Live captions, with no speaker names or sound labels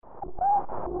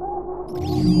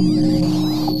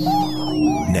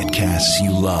Netcasts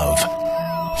you love.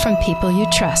 From people you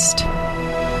trust.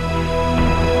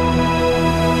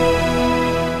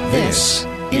 This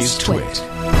is Twit.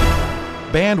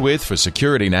 Bandwidth for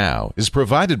Security Now is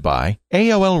provided by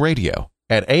AOL Radio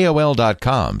at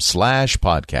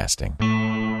aol.com/podcasting.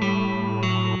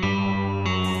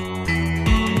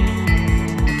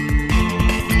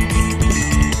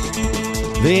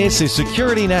 This is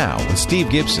Security Now with Steve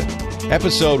Gibson,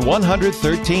 episode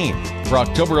 113 for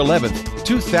October 11th,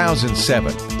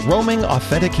 2007, Roaming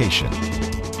Authentication.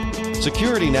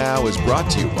 Security Now is brought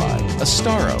to you by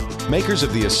Astaro, makers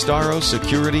of the Astaro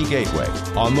Security Gateway,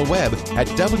 on the web at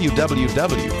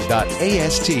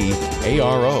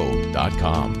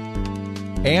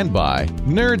www.astaro.com. And by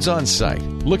Nerds on Site.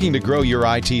 Looking to grow your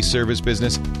IT service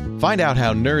business? Find out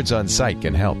how Nerds on Site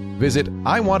can help. Visit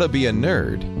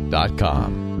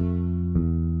iwantobeanerd.com.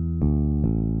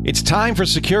 It's time for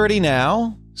Security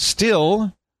Now.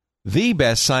 Still the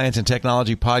best science and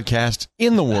technology podcast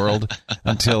in the world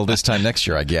until this time next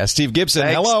year, I guess. Steve Gibson,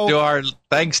 hello.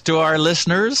 Thanks to our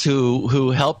listeners who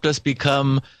helped us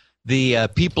become the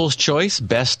People's Choice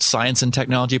Best Science and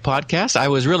Technology Podcast. I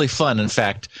was really fun. In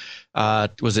fact,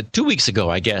 was it 2 weeks ago,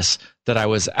 I guess, that I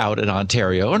was out in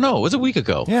Ontario? Or no, it was a week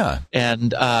ago. Yeah.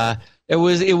 And it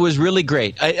was really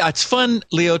great. It's fun,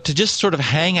 Leo, to just sort of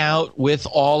hang out with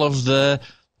all of the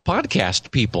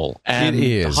podcast people. And it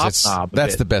is. That's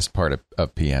the best part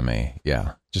of PMA.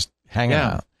 Yeah. Just hanging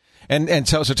out. And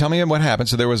so tell me what happened.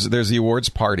 So there's the awards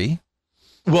party.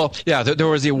 Well, yeah, there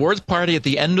was the awards party at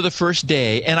the end of the first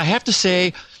day. And I have to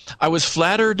say, I was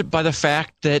flattered by the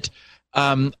fact that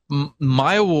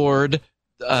my award,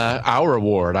 our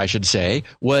award, I should say,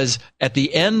 was at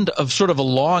the end of sort of a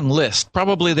long list.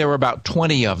 Probably there were about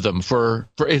 20 of them for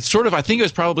it's sort of, I think it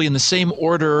was probably in the same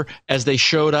order as they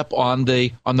showed up on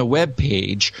the web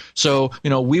page. So,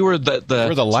 we were the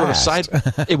last. Sort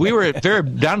of we were very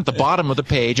down at the bottom of the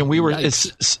page, and we were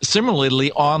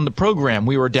similarly on the program.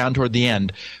 We were down toward the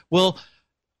end. Well,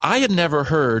 I had never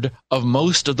heard of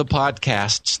most of the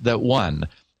podcasts that won.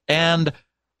 And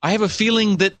I have a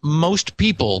feeling that most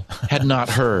people had not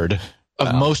heard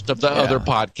of most of the other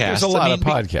podcasts. There's a lot of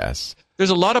podcasts.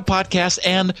 There's a lot of podcasts,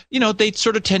 and, they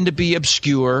sort of tend to be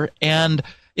obscure. And,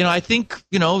 I think,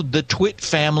 the Twit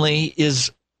family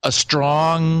is a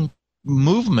strong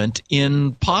movement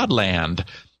in Podland.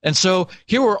 And so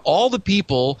here were all the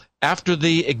people after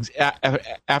the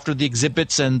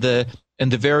exhibits and the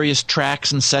various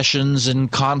tracks and sessions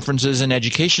and conferences and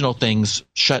educational things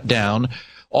shut down.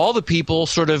 All the people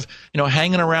sort of,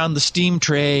 hanging around the steam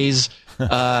trays,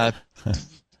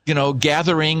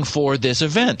 gathering for this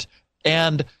event.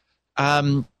 And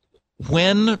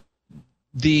when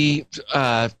the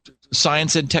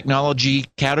science and technology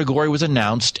category was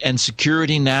announced and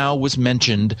Security Now was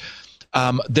mentioned,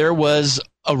 there was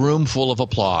a room full of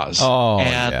applause. Oh,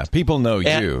 yeah. People know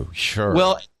you,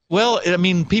 sure. Well, I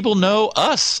mean, people know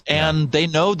us, and they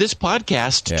know this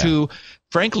podcast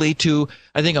frankly, to,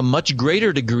 I think, a much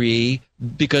greater degree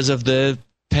because of the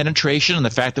penetration and the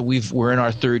fact that we're in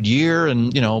our third year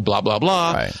and, blah, blah,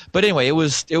 blah. Right. But anyway, it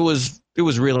was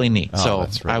really neat. Oh,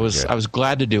 so really I was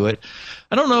glad to do it.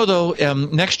 I don't know, though,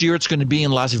 next year it's going to be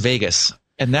in Las Vegas.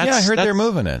 And I heard they're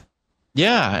moving it.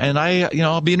 Yeah, and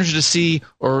I'll be interested to see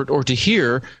or to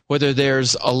hear whether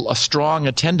there's a strong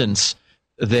attendance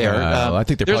there. I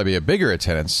think there'd probably be a bigger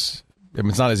attendance. I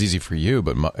mean, it's not as easy for you,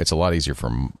 but it's a lot easier for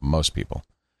most people.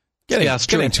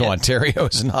 Getting to Ontario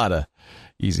is not a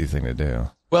easy thing to do.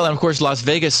 Well, and of course, Las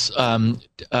Vegas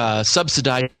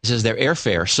subsidizes their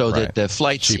airfare, so that the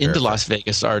flights Cheap into airfare. Las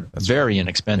Vegas are very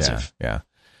inexpensive. Yeah.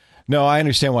 No, I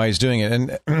understand why he's doing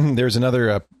it. And there's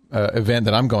another event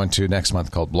that I'm going to next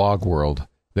month called Blog World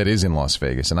that is in Las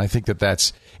Vegas, and I think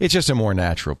it's just a more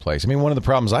natural place. I mean, one of the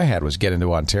problems I had was getting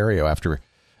to Ontario after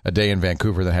a day in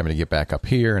Vancouver, then having to get back up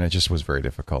here, and it just was very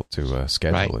difficult to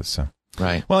schedule it. So.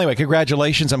 Right. Well, anyway,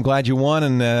 congratulations. I'm glad you won,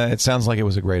 and it sounds like it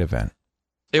was a great event.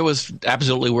 It was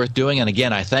absolutely worth doing, and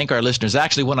again, I thank our listeners.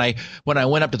 Actually, when I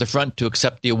went up to the front to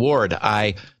accept the award,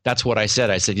 that's what I said.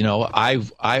 I said,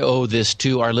 I owe this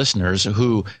to our listeners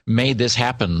who made this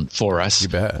happen for us. You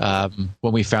bet.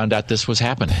 When we found out this was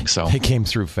happening, so they came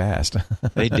through fast.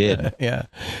 They did. Yeah.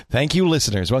 Thank you,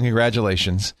 listeners. Well,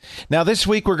 congratulations. Now, this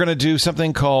week we're going to do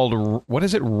something called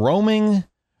Roman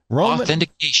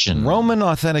Authentication. Roman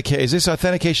authentication. Is this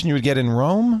authentication you would get in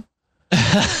Rome?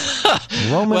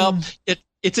 Roman. Well,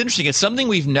 it's interesting. It's something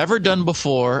we've never done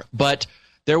before, but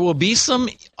there will be some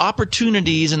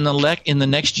opportunities in the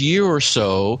next year or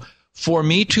so for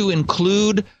me to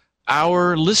include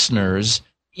our listeners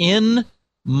in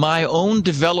my own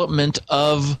development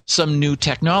of some new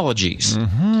technologies.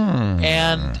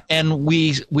 And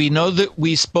we know that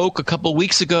we spoke a couple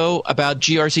weeks ago about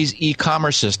GRC's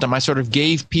e-commerce system. I sort of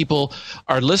gave people,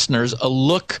 our listeners, a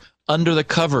look under the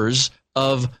covers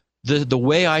of the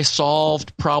way I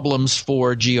solved problems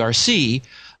for GRC.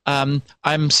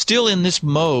 I'm still in this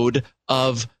mode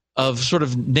of sort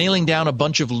of nailing down a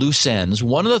bunch of loose ends.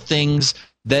 One of the things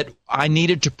that I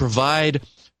needed to provide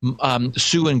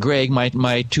Sue and Greg,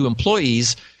 my two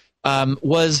employees,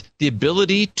 was the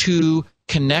ability to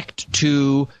connect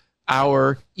to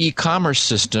our e-commerce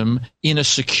system in a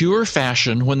secure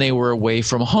fashion when they were away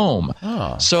from home.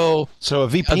 Oh. So a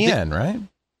VPN, right?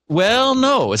 Well,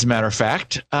 no, as a matter of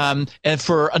fact, and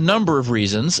for a number of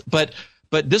reasons. But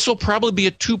this will probably be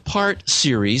a two-part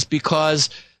series because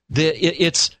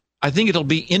I think it'll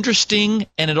be interesting,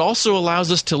 and it also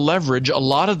allows us to leverage a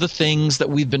lot of the things that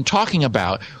we've been talking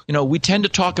about. You know, we tend to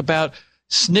talk about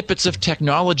snippets of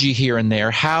technology here and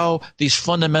there, how these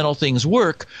fundamental things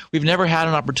work. We've never had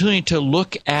an opportunity to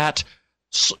look at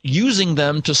using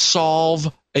them to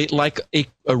solve a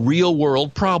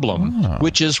real-world problem,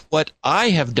 which is what I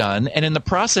have done. And in the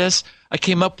process, I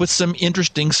came up with some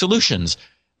interesting solutions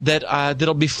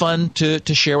that'll be fun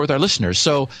to share with our listeners.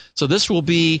 So this will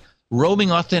be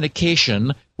roaming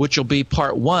authentication, which will be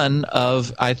part one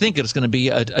of, I think it's going to be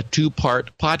a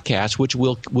two-part podcast, which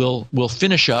we'll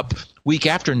finish up week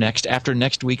after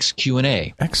next week's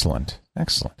Q&A. Excellent.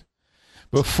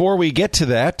 Before we get to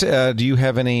that, do you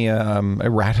have any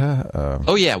errata?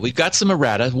 Oh yeah, we've got some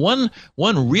errata. One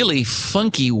really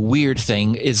funky, weird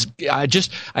thing is I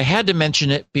had to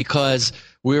mention it because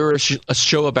we're a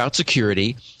show about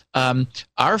security.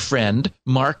 Our friend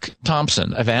Mark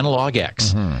Thompson of Analog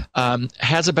X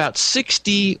has about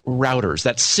 60 routers.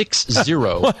 That's 60.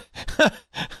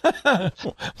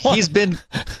 He's been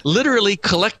literally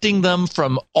collecting them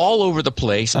from all over the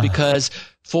place because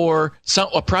for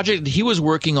a project that he was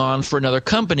working on for another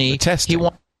company,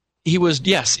 he was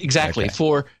yes, exactly,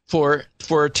 okay.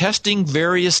 for testing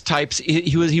various types.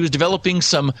 He was developing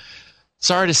some.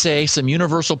 Sorry to say, some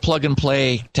universal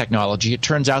plug-and-play technology. It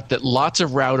turns out that lots of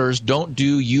routers don't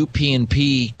do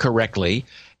UP&P correctly,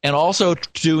 and also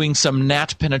doing some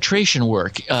NAT penetration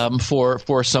work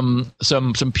for some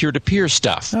peer-to-peer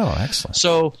stuff. Oh, excellent!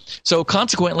 So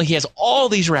consequently, he has all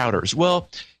these routers. Well,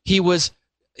 he was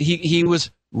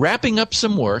wrapping up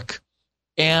some work,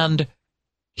 and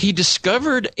he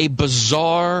discovered a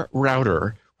bizarre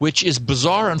router, which is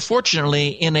bizarre, unfortunately,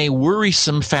 in a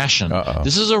worrisome fashion. Uh-oh.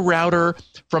 This is a router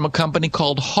from a company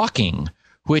called Hawking,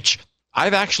 which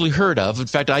I've actually heard of. In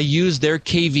fact, I use their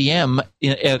KVM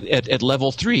at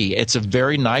level 3. It's a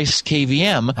very nice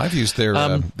KVM. I've used their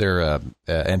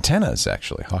antennas,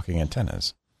 actually, Hawking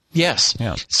antennas. Yes.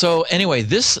 Yeah. So anyway,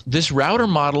 this router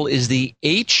model is the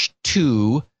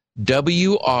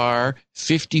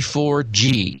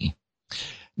H2WR54G.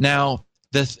 Now,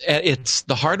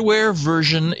 the hardware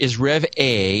version is Rev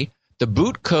A, the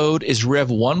boot code is Rev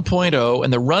 1.0,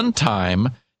 and the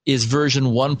runtime is version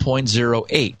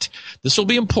 1.08. This will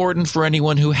be important for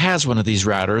anyone who has one of these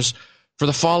routers for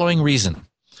the following reason.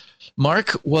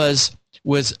 Mark was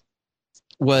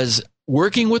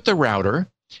working with the router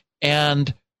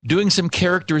and doing some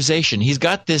characterization. He's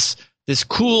got this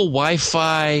cool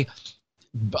Wi-Fi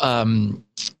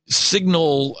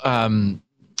signal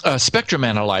spectrum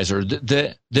analyzer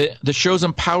that shows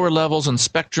them power levels and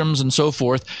spectrums and so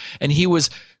forth. And he was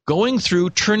going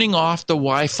through turning off the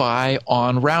Wi-Fi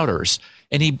on routers,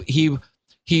 and he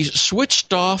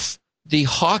switched off the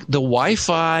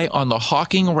Wi-Fi on the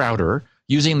Hawking router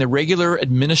using the regular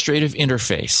administrative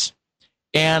interface,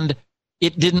 and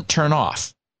it didn't turn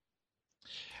off.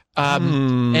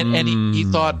 And he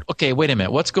thought, okay, wait a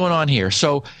minute, what's going on here?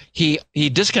 So he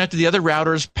disconnected the other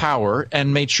router's power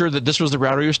and made sure that this was the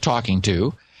router he was talking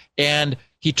to, and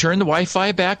he turned the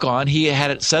Wi-Fi back on. He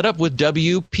had it set up with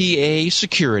WPA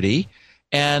security,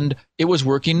 and it was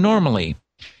working normally.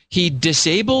 He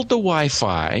disabled the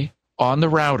Wi-Fi on the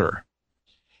router.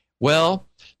 Well,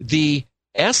 the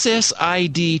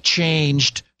SSID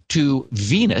changed to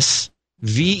Venus,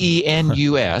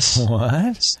 VENUS.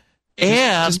 What?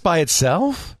 And just by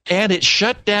itself? And it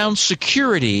shut down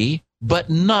security,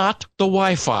 but not the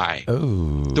Wi-Fi.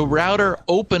 Oh. The router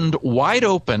opened wide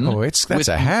open. Oh, that's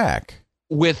a hack.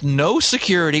 With no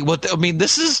security. Well, I mean,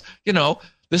 this is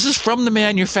from the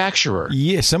manufacturer.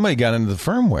 Yeah, somebody got into the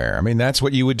firmware. I mean, that's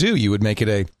what you would do. You would make it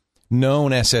a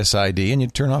known SSID, and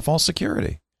you'd turn off all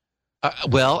security.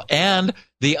 Well, and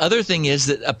the other thing is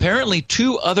that apparently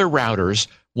two other routers,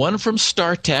 one from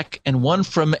StarTech and one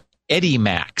from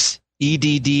Eddimax,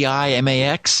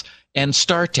 EDDIMAX, and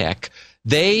StarTech,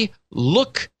 they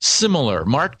look similar.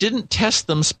 Mark didn't test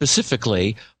them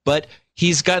specifically, but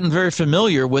he's gotten very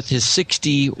familiar with his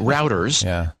 60 routers.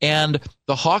 Yeah. And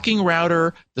the Hawking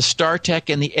router, the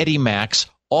StarTech, and the EddieMax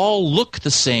all look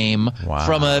the same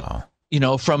from a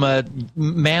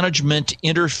management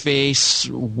interface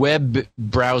web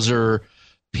browser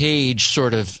page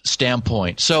sort of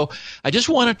standpoint. So I just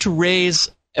wanted to raise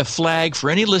a flag for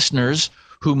any listeners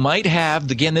who might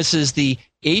have, again, this is the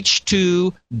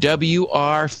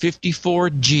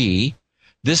H2WR54G.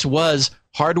 This was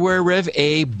Hardware Rev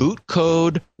A boot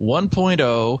code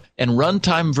 1.0 and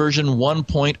runtime version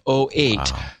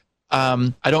 1.08.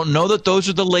 Wow. I don't know that those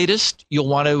are the latest. You'll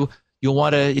want to,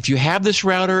 if you have this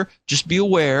router, just be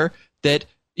aware that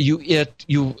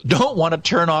you don't want to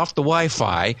turn off the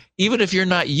Wi-Fi, even if you're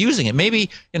not using it. Maybe,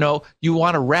 you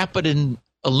want to wrap it in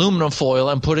aluminum foil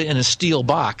and put it in a steel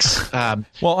box. Well,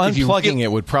 unplugging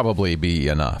it would probably be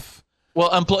enough.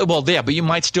 Well, but you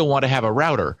might still want to have a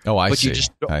router. Oh, I but see.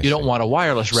 You don't want a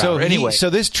wireless router. So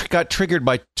this got triggered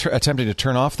by attempting to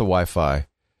turn off the Wi-Fi.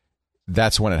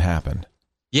 That's when it happened.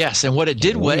 Yes, and what it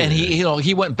did was, and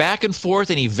he went back and forth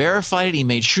and he verified it. He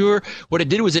made sure. What it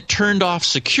did was it turned off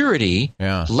security,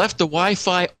 left the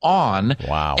Wi-Fi on,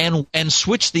 and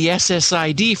switched the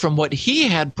SSID from what he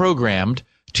had programmed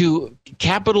to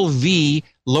capital V,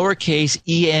 lowercase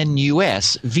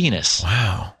ENUS, Venus.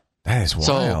 Wow, that is wild.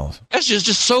 So that's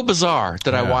just so bizarre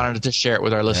that I wanted to share it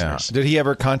with our listeners. Did he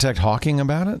ever contact Hawking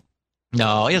about it?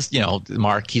 No,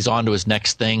 Mark, he's on to his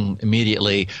next thing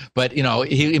immediately. But,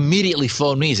 he immediately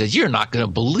phoned me. He says, "You're not going to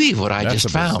believe what I just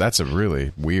found." That's a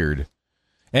really weird.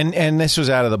 And this was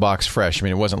out of the box fresh. I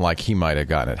mean, it wasn't like he might have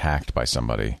gotten it hacked by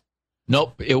somebody.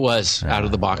 Nope, it was out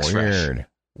of the box fresh.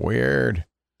 Weird.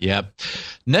 Yep.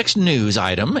 Next news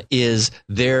item is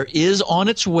there is on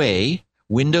its way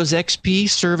Windows XP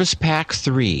Service Pack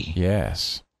 3.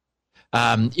 Yes.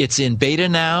 It's in beta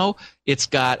now. It's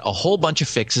got a whole bunch of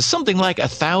fixes, something like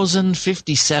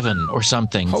 1,057 or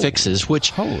something fixes,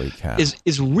 which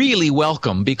is really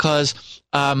welcome because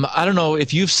I don't know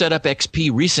if you've set up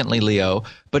XP recently, Leo,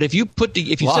 but if you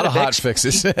set up hot XP,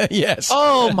 fixes, yes.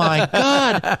 Oh my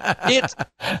God!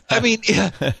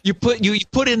 You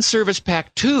put in Service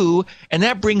Pack 2, and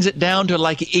that brings it down to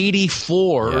like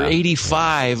 84 or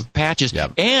 85 patches,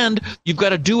 and you've got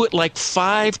to do it like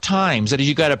 5 times. That is,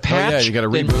 you got to patch. You got to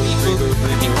reboot.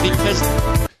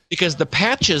 Because the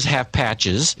patches have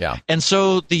patches, and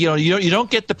so you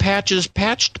don't get the patches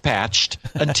patched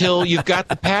until you've got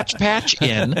the patch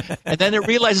in, and then it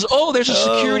realizes, there's a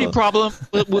security problem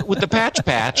with the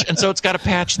patch, and so it's got to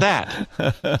patch that.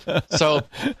 So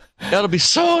that'll be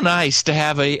so nice to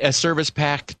have a Service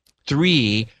Pack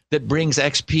 3 that brings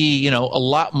XP, a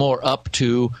lot more up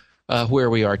to where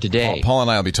we are today. Paul and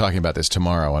I will be talking about this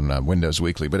tomorrow on Windows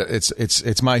Weekly, but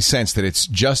it's my sense that it's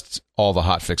just all the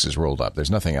hot fixes rolled up. There's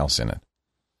nothing else in it.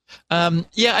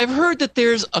 I've heard that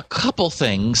there's a couple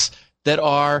things that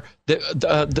are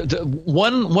the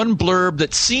one blurb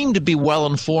that seemed to be well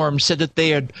informed said that they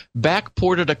had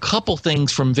backported a couple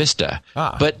things from Vista,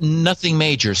 but nothing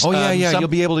major. You'll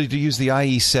be able to use the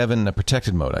IE7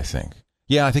 protected mode, I think.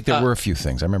 Yeah, I think there were a few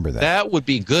things. I remember that. That would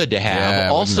be good to have.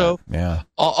 Also,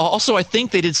 I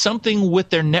think they did something with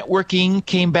their networking,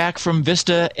 came back from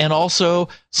Vista, and also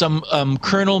some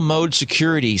kernel mode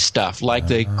security stuff, like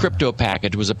the crypto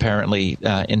package was apparently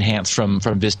enhanced from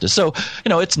Vista. So,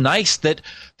 it's nice that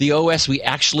the OS we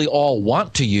actually all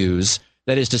want to use,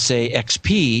 that is to say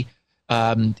XP,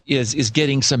 is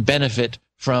getting some benefit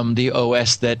from the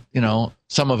OS that,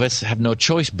 some of us have no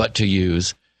choice but to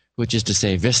use, which is to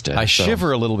say Vista. I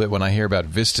shiver a little bit when I hear about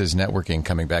Vista's networking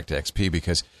coming back to XP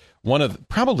because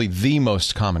probably the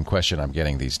most common question I'm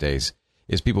getting these days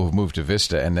is people who've moved to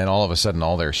Vista and then all of a sudden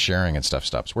all their sharing and stuff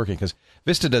stops working because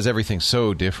Vista does everything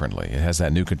so differently. It has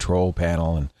that new control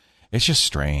panel and it's just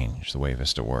strange the way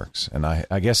Vista works. And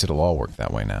I guess it'll all work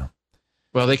that way now.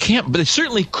 Well, they can't, but they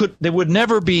certainly could. They would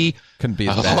never be. Couldn't be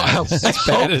as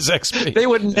bad as XP. They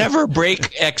would never break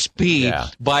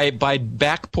XP by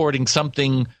backporting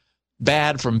something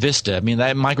bad from Vista. I mean,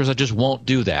 that Microsoft just won't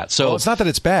do that. So it's not that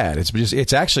it's bad.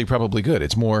 It's actually probably good.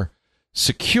 It's more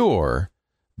secure,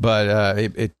 but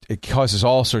it causes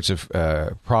all sorts of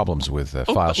problems with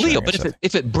file sharing. Leo, but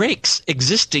if it breaks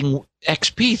existing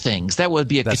XP things, that would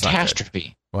be a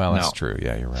catastrophe. Well, that's true.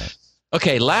 Yeah, you're right.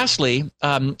 Okay. Lastly,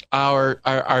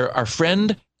 our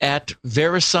friend at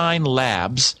VeriSign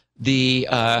Labs, the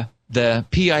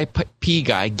PIP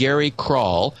guy, Gary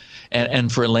Krall,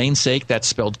 and for Elaine's sake, that's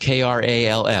spelled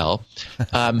Krall.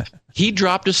 He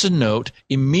dropped us a note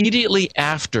immediately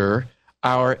after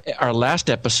our last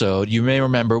episode, you may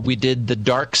remember we did the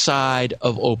dark side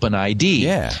of OpenID.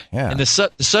 Yeah. And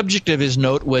the subject of his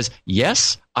note was,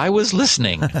 yes, I was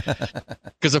listening.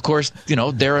 Because, of course,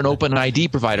 they're an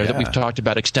OpenID provider that we've talked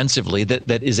about extensively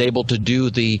that is able to do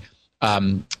the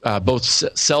both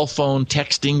cell phone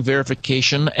texting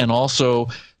verification and also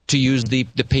to use the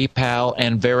PayPal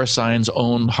and VeriSign's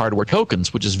own hardware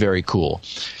tokens, which is very cool.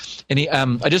 And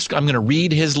I'm going to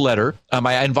read his letter.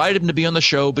 I invited him to be on the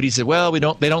show, but he said, well, they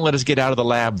don't let us get out of the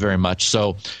lab very much.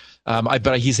 So,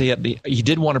 but he said he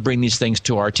did want to bring these things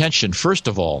to our attention. First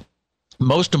of all,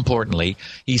 most importantly,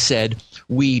 he said,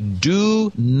 we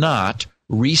do not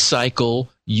recycle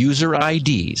user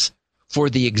IDs for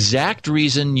the exact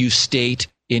reason you state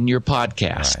in your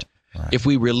podcast. Right. If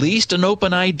we released an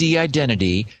OpenID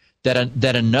identity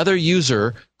that another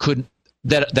user could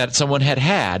that someone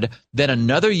had, then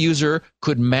another user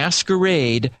could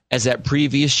masquerade as that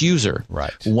previous user.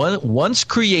 Right. Once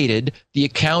created, the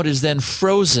account is then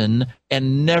frozen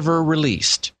and never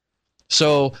released.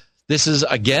 So this is,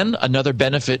 again, another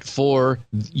benefit for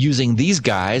using these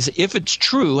guys. If it's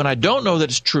true, and I don't know that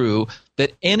it's true,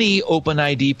 that any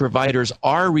OpenID providers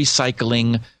are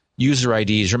recycling user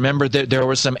IDs. Remember that there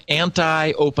were some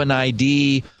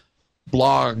anti-OpenID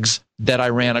blogs that I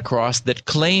ran across that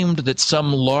claimed that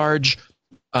some large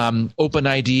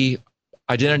OpenID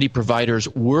identity providers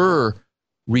were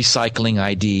recycling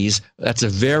IDs. That's a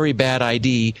very bad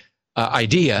idea.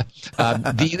 Very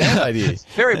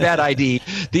bad ID.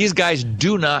 These guys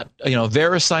do not,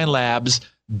 VeriSign Labs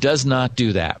does not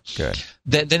do that. Good.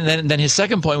 Then his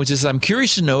second point, which is, I'm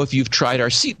curious to know if you've tried our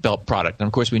seatbelt product. And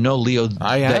of course, we know, Leo,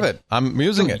 I have it. I'm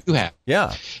using it. You have.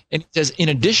 Yeah. And it says, in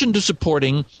addition to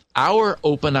supporting our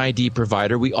OpenID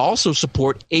provider, we also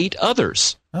support 8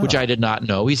 others, which I did not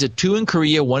know. He said 2 in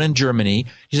Korea, 1 in Germany.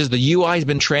 He says the UI has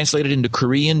been translated into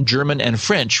Korean, German, and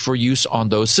French for use on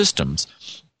those systems.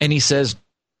 And he says,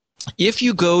 if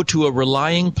you go to a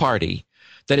relying party,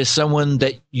 that is someone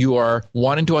that you are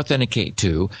wanting to authenticate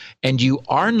to, and you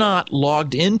are not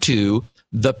logged into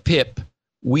the PIP,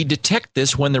 we detect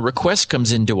this when the request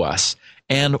comes into us.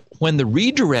 And when the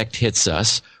redirect hits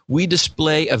us, we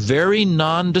display a very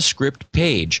nondescript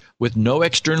page with no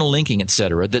external linking,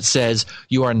 etc., that says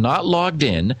you are not logged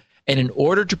in, and in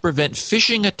order to prevent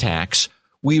phishing attacks,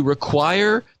 we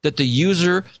require that the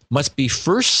user must be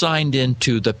first signed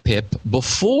into the PIP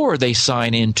before they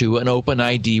sign into an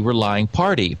OpenID relying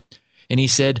party. And he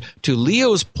said, to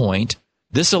Leo's point,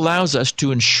 this allows us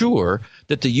to ensure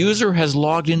that the user has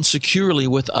logged in securely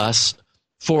with us,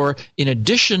 for in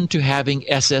addition to having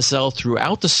SSL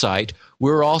throughout the site,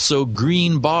 we're also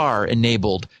green bar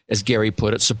enabled, as Gary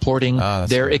put it, supporting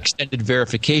their extended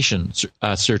verification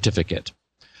certificate.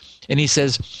 And he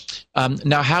says,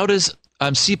 now how does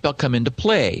seatbelt come into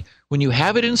play? When you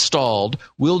have it installed,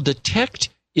 we'll detect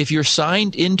if you're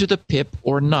signed into the PIP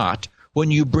or not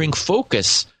when you bring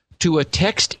focus to a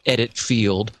text edit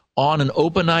field on an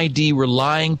OpenID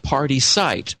relying party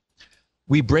site.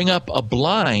 We bring up a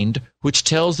blind which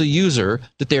tells the user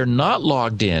that they're not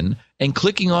logged in, and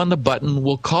clicking on the button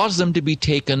will cause them to be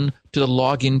taken to the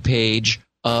login page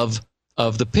of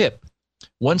the PIP.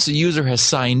 Once the user has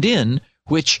signed in,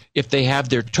 which, if they have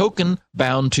their token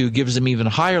bound to, gives them even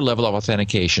higher level of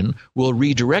authentication, will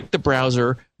redirect the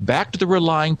browser back to the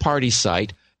relying party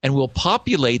site and will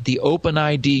populate the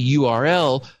OpenID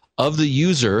URL of the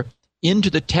user into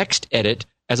the text edit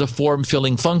as a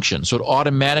form-filling function. So it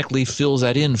automatically fills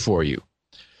that in for you.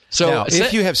 So now,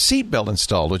 if you have seatbelt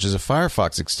installed, which is a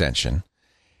Firefox extension,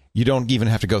 you don't even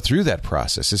have to go through that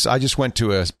process. I just went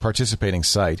to a participating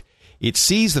site. It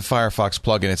sees the Firefox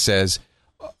plugin. It says,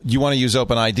 you want to use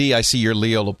OpenID? I see your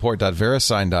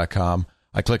leolaporte.verisign.com.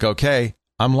 I click OK.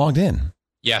 I'm logged in.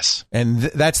 Yes. And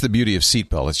that's the beauty of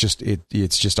seatbelt.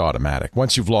 It's just automatic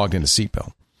once you've logged into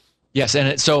seatbelt. Yes,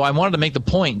 and so I wanted to make the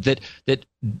point that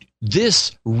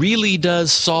this really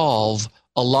does solve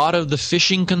a lot of the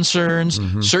phishing concerns.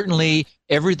 Mm-hmm. Certainly,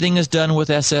 everything is done with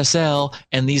SSL,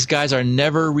 and these guys are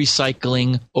never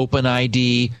recycling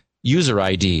OpenID user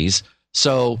IDs.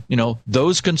 So,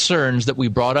 those concerns that we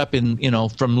brought up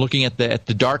from looking at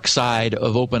the dark side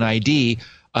of OpenID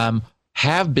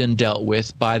have been dealt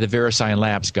with by the VeriSign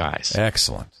Labs guys.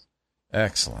 Excellent.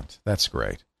 That's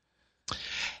great.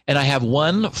 And I have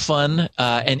one fun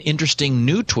and interesting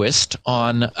new twist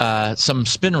on some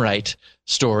SpinRite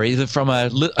story from a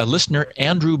listener,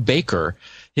 Andrew Baker.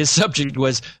 His subject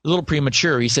was a little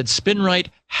premature. He said, "Spinrite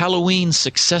Halloween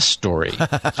success story."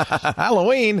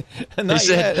 Halloween? Not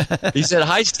yet. He said,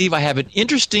 "Hi, Steve. I have an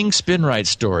interesting Spinrite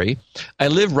story. I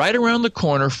live right around the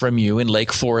corner from you in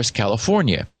Lake Forest,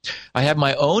 California. I have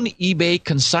my own eBay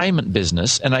consignment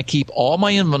business, and I keep all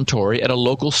my inventory at a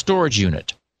local storage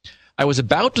unit. I was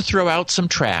about to throw out some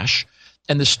trash,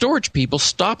 and the storage people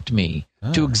stopped me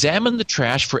to examine the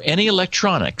trash for any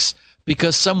electronics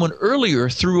because someone earlier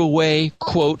threw away,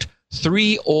 quote,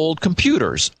 3 old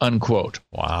computers, unquote.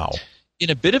 Wow.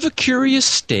 In a bit of a curious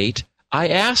state, I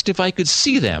asked if I could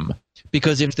see them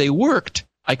because if they worked,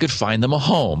 I could find them a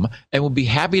home and would be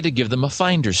happy to give them a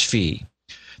finder's fee.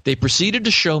 They proceeded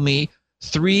to show me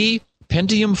 3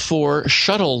 Pentium 4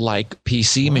 shuttle-like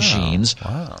PC machines,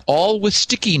 all with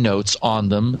sticky notes on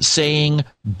them saying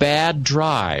 "bad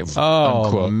drive." Oh,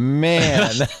 unquote.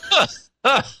 Man.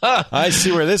 I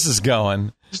see where this is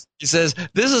going. He says,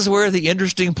 "This is where the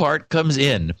interesting part comes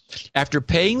in. After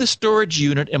paying the storage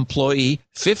unit employee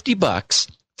 $50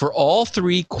 for all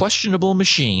 3 questionable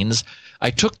machines,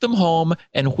 I took them home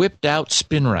and whipped out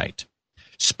Spinrite.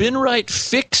 Spinrite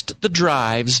fixed the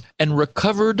drives and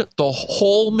recovered the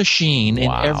whole machine in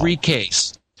every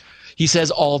case." He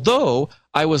says, "Although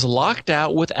I was locked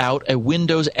out without a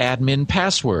Windows admin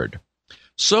password.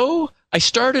 So I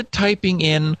started typing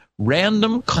in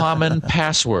random common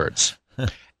passwords.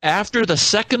 After the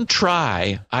second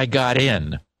try, I got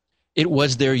in. It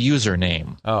was their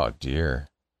username. Oh, dear.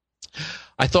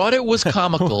 I thought it was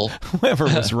comical." Whoever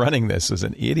was running this was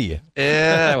an idiot.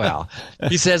 Yeah, well,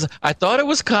 he says, "I thought it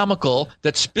was comical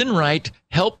that Spinrite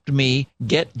helped me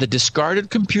get the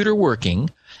discarded computer working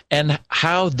and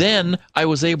how then I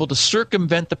was able to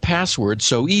circumvent the password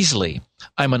so easily.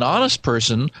 I'm an honest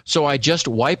person, so I just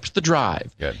wiped the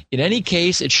drive. Good. In any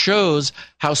case, it shows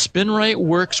how Spinrite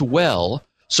works well,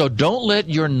 so don't let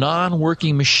your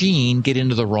non-working machine get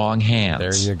into the wrong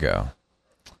hands." There you go.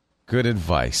 Good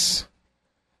advice.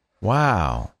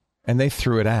 Wow. And they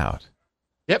threw it out.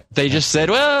 Yep. They just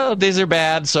said, "Well, these are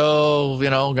bad, so, I'm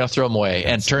going to throw them away."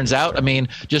 And turns out,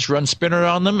 just run Spinner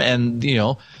on them, and,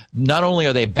 not only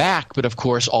are they back, but, of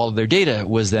course, all of their data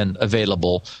was then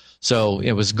available. So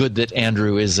it was good that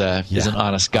Andrew is an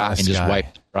honest guy and just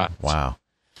wiped. Right. Wow.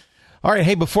 All right.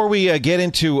 Hey, before we get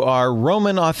into our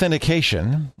Roman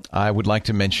authentication, I would like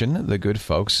to mention the good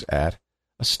folks at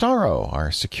Astaro,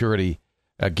 our security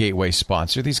gateway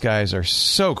sponsor. These guys are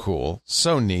so cool,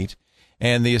 so neat.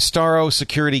 And the Astaro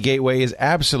Security Gateway is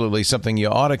absolutely something you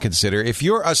ought to consider. If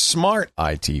you're a smart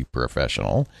IT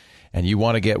professional and you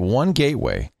want to get one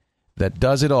gateway that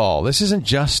does it all, this isn't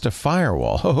just a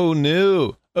firewall. Oh,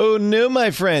 no. Oh, no, my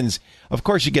friends. Of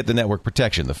course, you get the network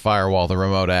protection, the firewall, the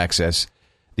remote access,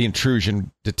 the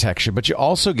intrusion detection, but you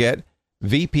also get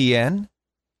VPN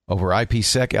over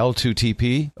IPsec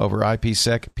L2TP, over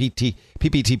IPsec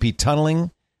PPTP tunneling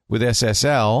with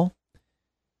SSL,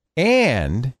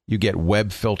 and you get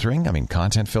web filtering,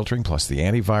 content filtering, plus the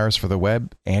antivirus for the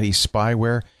web,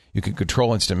 anti-spyware. You can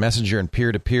control instant messenger and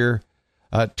peer-to-peer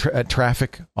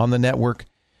traffic on the network.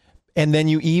 And then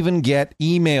you even get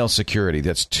email security.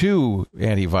 That's 2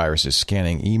 antiviruses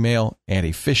scanning email,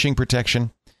 anti-phishing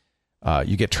protection.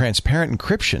 You get transparent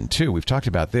encryption, too. We've talked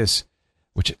about this,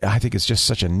 which I think is just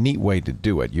such a neat way to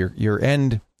do it. Your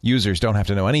end users don't have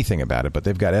to know anything about it, but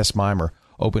they've got SMIME or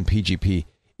OpenPGP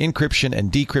encryption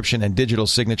and decryption and digital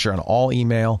signature on all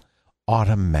email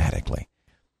automatically.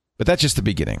 But that's just the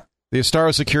beginning. The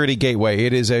Astaro Security Gateway,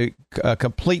 it is a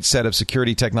complete set of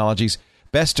security technologies,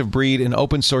 best of breed in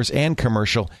open source and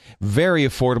commercial, very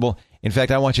affordable. In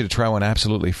fact, I want you to try one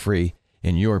absolutely free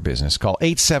in your business. Call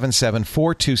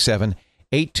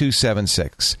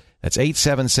 877-427-8276. That's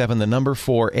 877, the number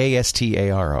 4,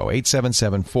 ASTARO,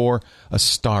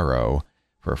 877-4-ASTARO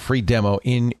for a free demo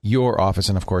in your office.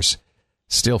 And, of course,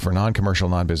 still for non-commercial,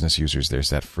 non-business users, there's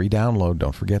that free download.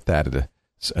 Don't forget that at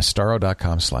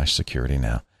astaro.com/security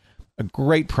now. A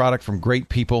great product from great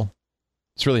people.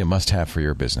 It's really a must-have for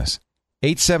your business.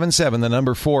 877, the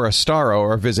number 4, ASTARO,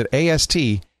 or visit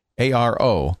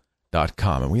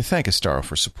ASTARO.com. And we thank Astaro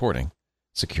for supporting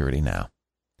Security Now.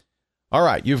 All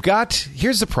right,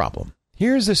 here's the problem.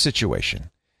 Here's the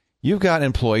situation. You've got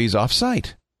employees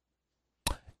off-site,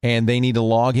 and they need to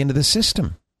log into the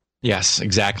system. Yes,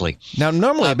 exactly. Now,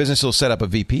 normally a business will set up a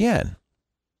VPN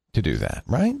to do that,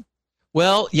 right?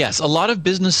 Well, yes, a lot of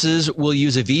businesses will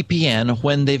use a VPN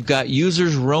when they've got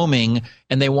users roaming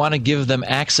and they want to give them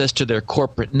access to their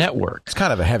corporate network. It's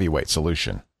kind of a heavyweight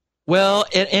solution. Well,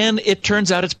 and it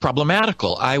turns out it's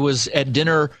problematical. I was at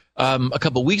dinner a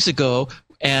couple weeks ago,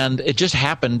 and it just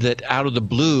happened that out of the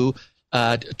blue,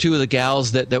 2 of the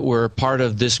gals that were part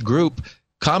of this group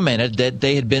commented that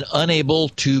they had been unable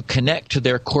to connect to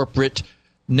their corporate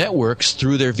networks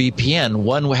through their VPN.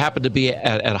 One happened to be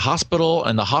at a hospital,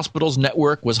 and the hospital's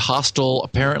network was hostile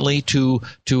apparently to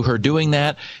her doing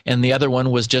that, and the other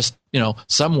one was just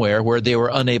somewhere where they were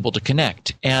unable to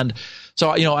connect. And so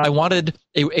I wanted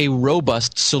a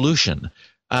robust solution.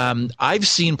 I've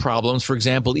seen problems, for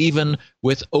example, even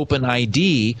with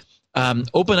OpenID.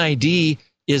 OpenID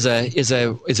is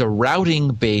a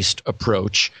routing based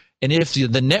approach, and if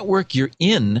the network you're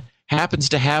in happens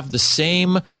to have the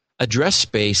same address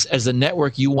space as the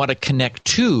network you want to connect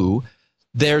to,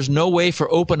 there's no way for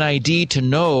OpenID to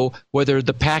know whether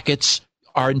the packets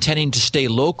are intending to stay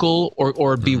local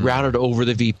or be routed over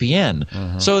the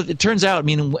VPN. So it turns out,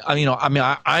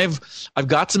 I've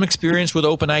got some experience with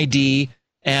OpenID,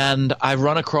 and I've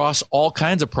run across all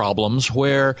kinds of problems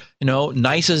where,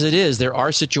 nice as it is, there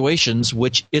are situations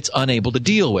which it's unable to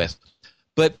deal with.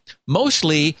 But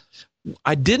mostly,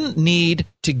 I didn't need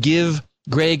to give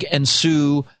Greg and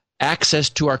Sue access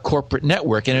to our corporate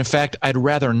network, and in fact, I'd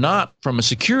rather not from a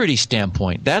security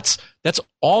standpoint. That's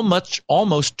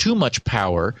almost too much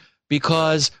power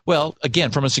because, well,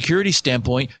 again, from a security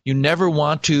standpoint, you never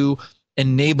want to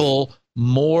enable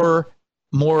more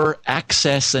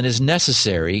access than is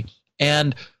necessary.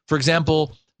 And for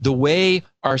example, the way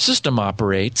our system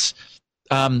operates,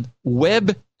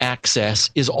 web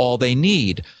access is all they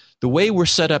need. The way we're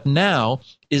set up now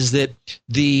is that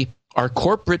our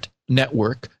corporate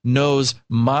network knows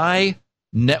my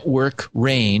network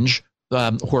range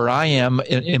where I am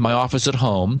in my office at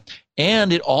home,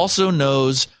 and it also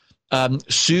knows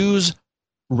Sue's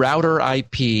router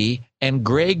IP and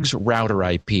Greg's router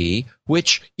IP,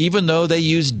 which even though they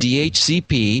use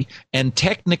DHCP and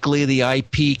technically the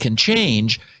IP can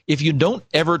change, if you don't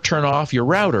ever turn off your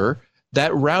router,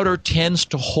 that router tends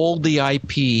to hold the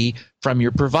IP from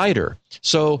your provider.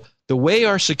 So the way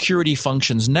our security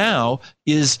functions now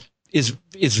is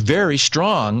very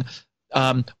strong.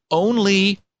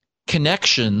 Only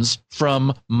connections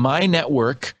from my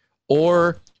network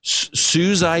or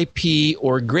Sue's IP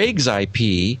or Greg's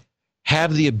IP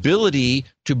have the ability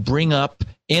to bring up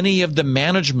any of the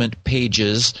management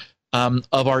pages of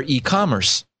our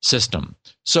e-commerce system.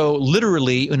 So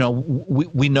literally,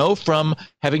 we know from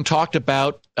having talked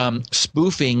about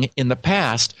spoofing in the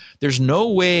past, there's no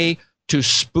way to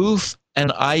spoof an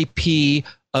IP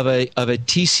of a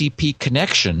TCP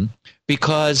connection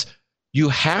because you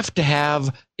have to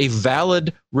have a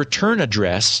valid return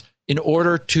address in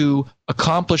order to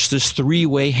accomplish this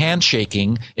three-way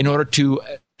handshaking in order to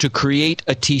create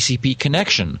a TCP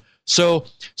connection. So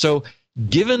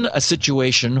given a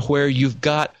situation where you've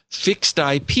got fixed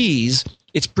IPs,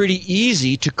 it's pretty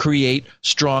easy to create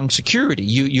strong security.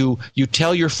 You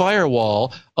tell your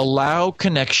firewall, allow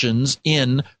connections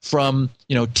in from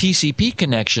TCP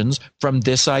connections from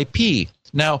this IP.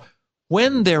 Now,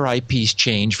 when their IPs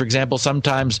change, for example,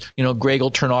 sometimes Greg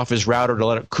will turn off his router to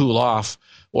let it cool off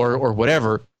or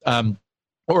whatever.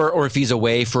 Or if he's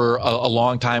away for a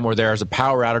long time or there's a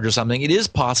power outage or something, it is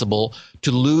possible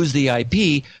to lose the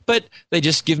IP, but they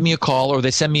just give me a call or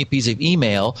they send me a piece of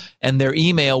email, and their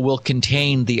email will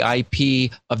contain the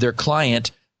IP of their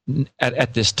client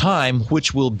at this time,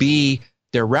 which will be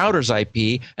their router's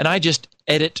IP, and I just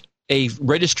edit a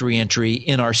registry entry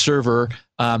in our server,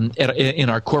 in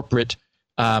our corporate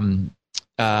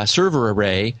server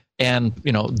array, and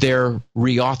they're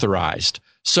reauthorized.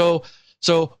 So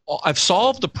I've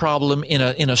solved the problem in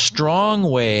a strong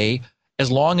way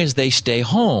as long as they stay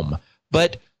home.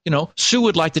 But Sue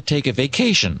would like to take a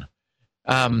vacation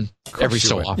every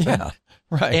so often. Yeah,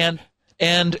 right.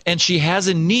 And she has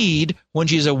a need when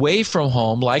she's away from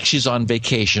home, like she's on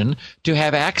vacation, to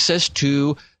have access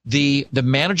to the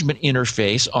management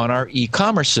interface on our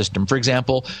e-commerce system. For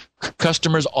example,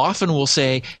 customers often will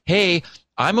say, "Hey,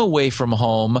 I'm away from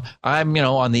home. I'm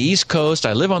on the East Coast.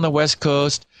 I live on the West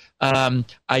Coast.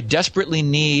 I desperately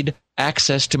need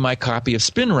access to my copy of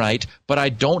SpinRite, but I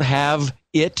don't have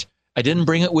it. I didn't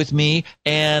bring it with me,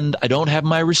 and I don't have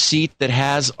my receipt that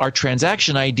has our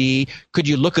transaction ID. Could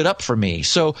you look it up for me?"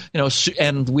 So,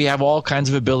 and we have all kinds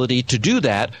of ability to do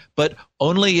that, but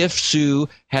only if Sue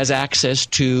has access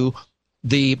to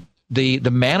the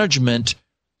management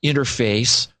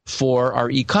interface for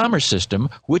our e-commerce system,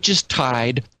 which is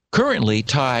currently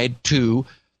tied to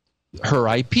her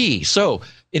IP. So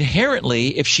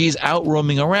inherently, if she's out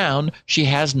roaming around, she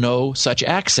has no such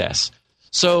access.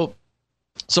 So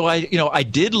I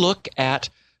did look at,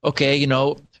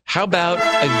 how about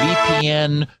a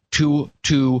VPN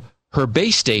to her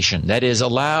base station? That is,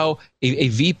 allow a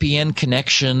VPN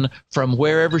connection from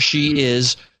wherever she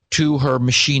is to her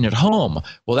machine at home.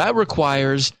 Well, that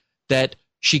requires that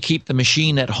she keep the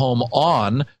machine at home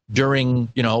on during,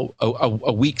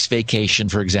 a week's vacation,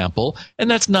 for example. And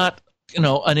that's not,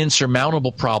 an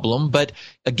insurmountable problem. But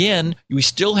again, we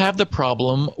still have the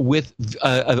problem with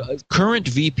current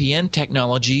VPN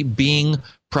technology being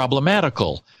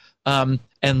problematical. And,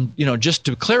 just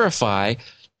to clarify,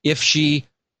 the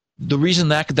reason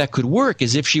that could work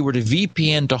is if she were to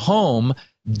VPN to home,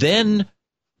 then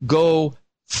go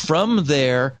from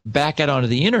there back out onto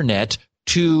the internet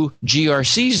to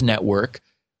GRC's network,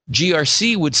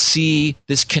 GRC would see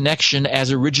this connection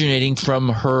as originating from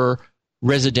her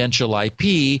residential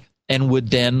IP and would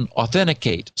then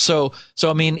authenticate. So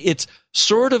I mean, it's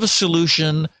sort of a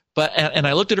solution, but and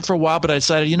I looked at it for a while, but I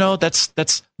decided,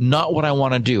 that's not what I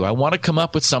want to do. I want to come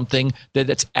up with something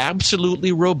that's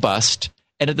absolutely robust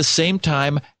and at the same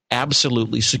time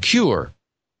absolutely secure.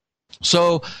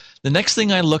 So the next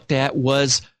thing I looked at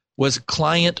was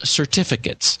client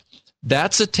certificates.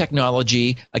 That's a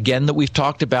technology, again, that we've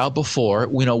talked about before.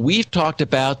 We've talked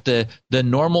about the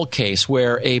normal case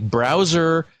where a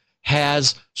browser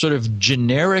has sort of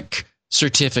generic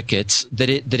certificates that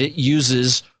it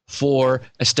uses for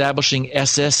establishing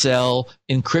SSL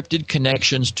encrypted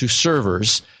connections to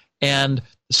servers. And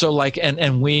so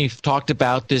and we've talked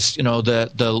about this,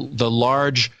 the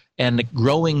large and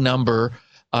growing number,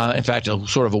 in fact,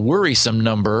 sort of a worrisome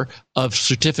number of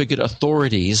certificate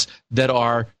authorities that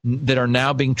are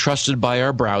now being trusted by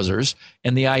our browsers.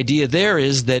 And the idea there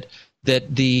is that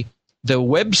the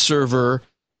web server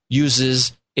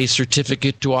uses a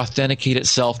certificate to authenticate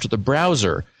itself to the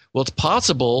browser. Well, it's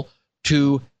possible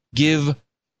to give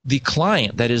the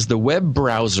client, that is the web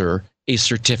browser, a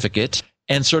certificate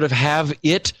and sort of have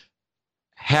it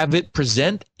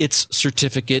present its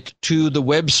certificate to the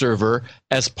web server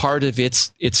as part of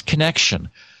its connection.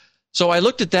 So I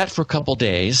looked at that for a couple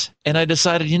days, and I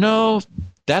decided,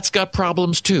 that's got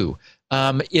problems too.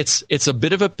 It's a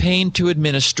bit of a pain to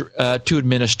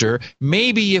administer.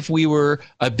 Maybe if we were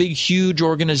a big, huge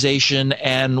organization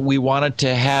and we wanted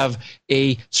to have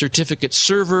a certificate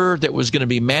server that was going to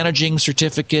be managing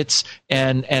certificates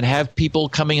and have people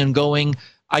coming and going,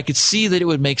 I could see that it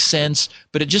would make sense,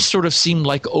 but it just sort of seemed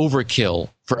like overkill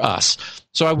for us.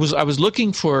 So I was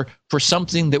looking for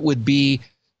something that would be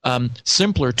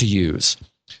simpler to use.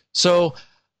 So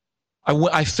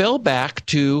I fell back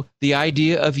to the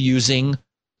idea of using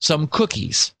some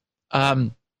cookies.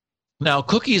 Now,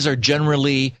 cookies are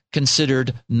generally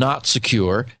considered not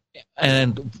secure,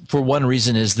 and for one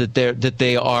reason is that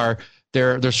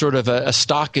they're sort of a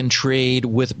stock in trade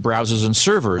with browsers and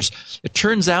servers. It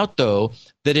turns out, though,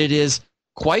 that it is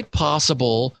quite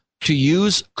possible to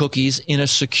use cookies in a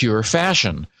secure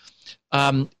fashion.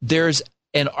 There's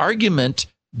an argument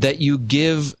that you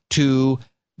give to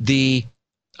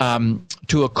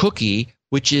a cookie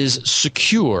which is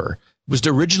secure. It was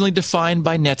originally defined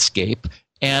by Netscape,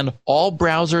 and all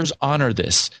browsers honor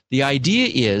this. The idea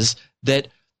is that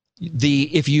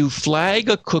if you flag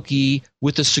a cookie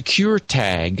with a secure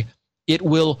tag,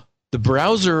 the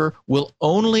browser will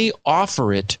only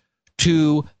offer it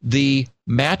to the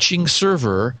matching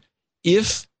server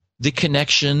if the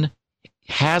connection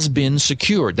has been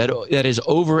secured. That is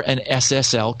over an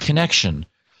SSL connection.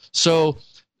 So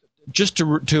just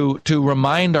to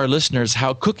remind our listeners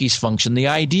how cookies function, the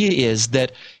idea is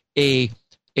that a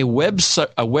web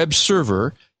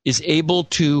server is able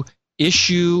to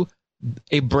issue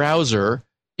a browser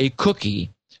a cookie,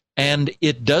 and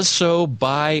it does so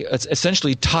by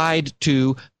essentially tied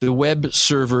to the web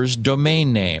server's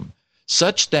domain name,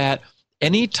 such that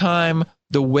anytime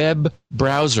the web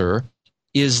browser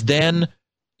is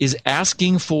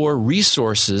asking for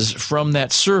resources from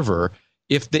that server,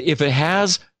 if it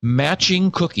has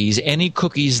matching cookies, any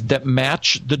cookies that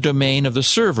match the domain of the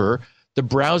server, the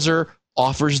browser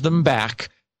offers them back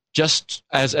just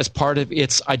as part of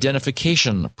its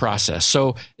identification process.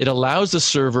 So it allows the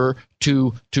server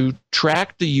to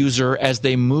track the user as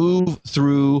they move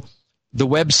through the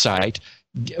website,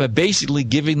 basically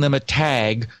giving them a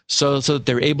tag so that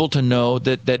they're able to know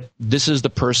that this is the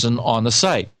person on the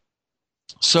site.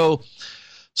 So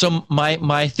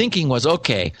my thinking was,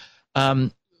 okay,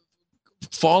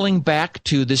 falling back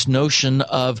to this notion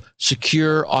of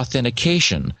secure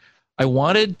authentication, I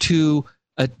wanted to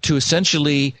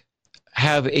essentially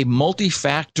have a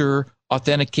multi-factor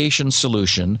authentication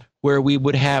solution where we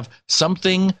would have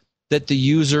something that the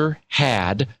user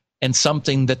had and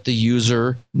something that the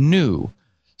user knew.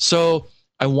 So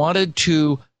I wanted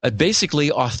to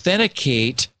basically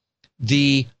authenticate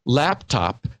the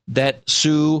laptop that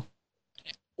Sue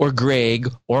or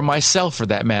Greg or myself, for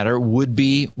that matter, would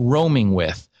be roaming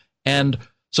with. And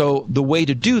So the way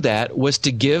to do that was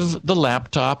to give the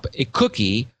laptop a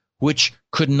cookie which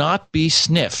could not be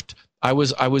sniffed. I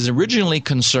was originally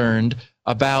concerned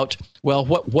about, well,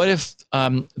 what if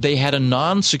they had a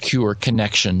non-secure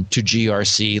connection to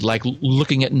GRC, like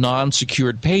looking at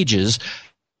non-secured pages?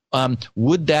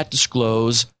 Would that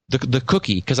disclose the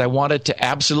cookie? Because I wanted to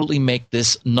absolutely make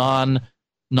this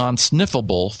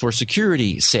non-sniffable for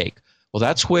security's sake. Well,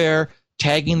 that's where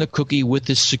tagging the cookie with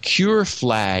this secure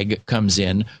flag comes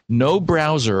in. No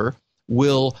browser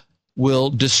will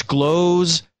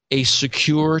disclose a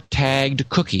secure tagged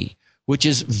cookie, which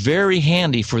is very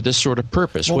handy for this sort of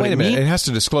purpose. Well, wait a minute. It has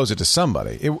to disclose it to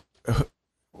somebody.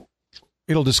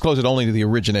 It'll disclose it only to the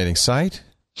originating site?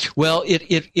 Well,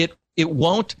 it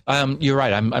won't. You're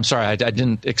right. I'm sorry. I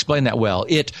didn't explain that well.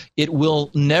 It will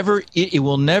never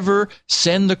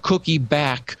send the cookie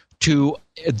back to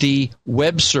the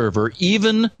web server,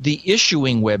 even the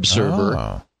issuing web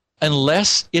server,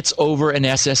 unless it's over an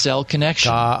SSL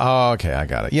connection. Okay, I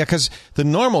got it. Yeah, because the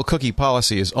normal cookie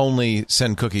policy is only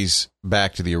send cookies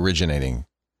back to the originating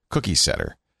cookie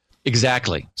setter.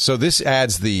 Exactly. So this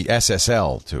adds the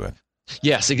SSL to it.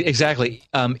 Yes, exactly.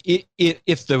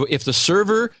 If the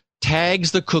server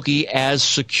tags the cookie as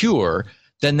secure,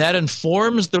 then that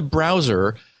informs the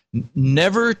browser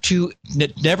never to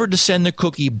send the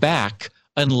cookie back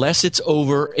unless it's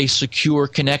over a secure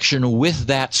connection with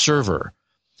that server.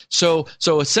 So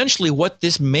essentially what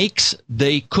this makes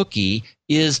the cookie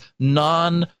is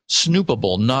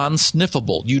non-snoopable,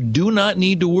 non-sniffable. You do not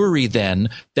need to worry then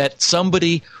that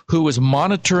somebody who is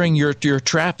monitoring your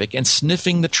traffic and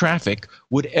sniffing the traffic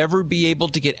would ever be able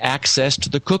to get access to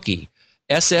the cookie.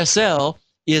 SSL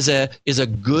is a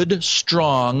good,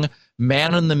 strong,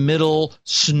 man-in-the-middle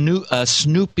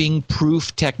snooping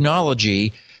proof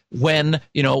technology when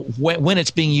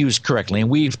it's being used correctly. And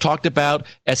we've talked about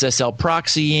SSL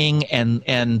proxying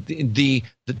and the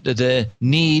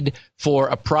need for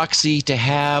a proxy to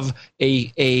have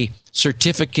a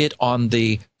certificate on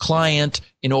the client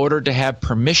in order to have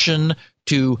permission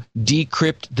to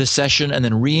decrypt the session and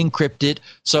then re-encrypt it.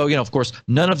 So, of course,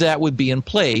 none of that would be in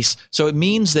place. So it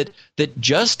means that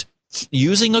just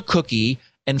using a cookie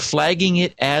and flagging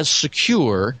it as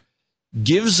secure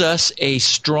gives us a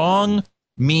strong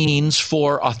means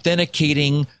for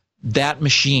authenticating that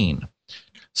machine.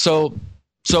 So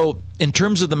in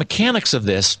terms of the mechanics of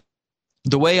this,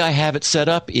 the way I have it set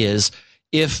up is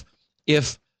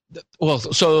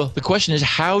so the question is,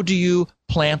 how do you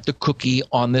plant the cookie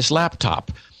on this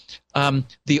laptop?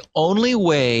 The only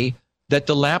way that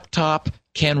the laptop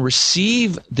can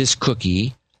receive this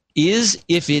cookie is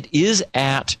if it is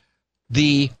at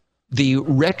the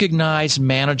recognized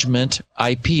management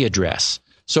IP address.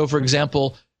 So, for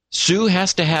example, Sue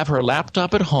has to have her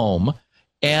laptop at home,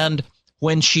 and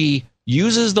when she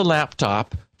uses the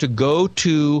laptop to go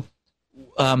to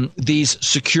these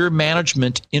secure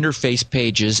management interface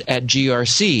pages at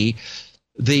GRC,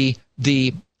 the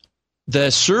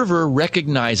server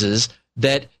recognizes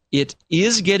that it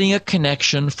is getting a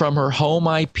connection from her home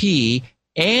IP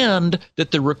and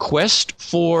that the request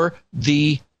for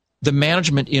the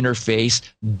management interface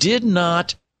did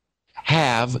not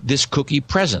have this cookie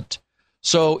present.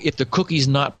 So if the cookie's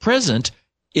not present,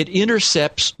 it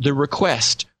intercepts the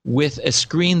request with a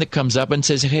screen that comes up and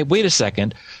says, hey, wait a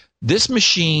second, this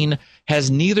machine has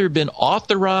neither been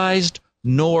authorized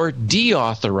nor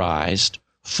deauthorized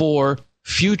for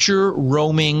future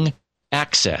roaming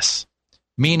access,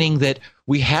 meaning that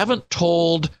we haven't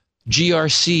told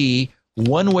GRC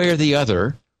one way or the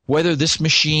other whether this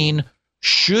machine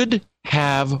should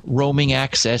have roaming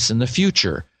access in the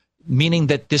future, meaning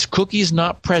that this cookie is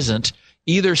not present,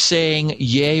 either saying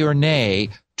yay or nay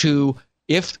to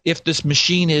if this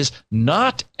machine is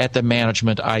not at the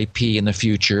management IP in the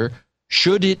future,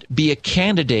 should it be a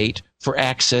candidate for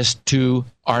access to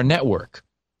our network?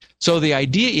 So the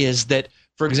idea is that,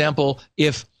 for example,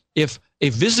 if a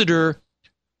visitor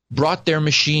brought their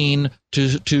machine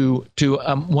to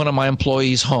one of my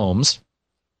employees' homes,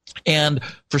 and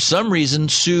for some reason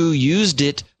Sue used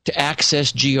it to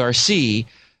access GRC,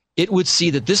 it would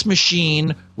see that this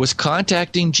machine was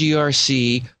contacting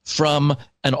GRC from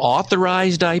an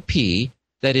authorized IP,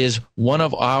 that is one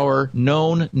of our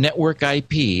known network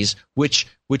IPs, which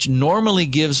normally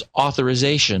gives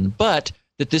authorization, but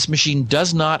that this machine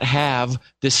does not have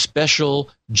this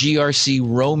special GRC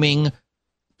roaming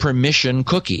permission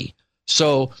cookie.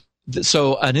 So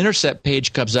an intercept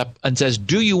page comes up and says,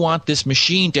 do you want this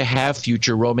machine to have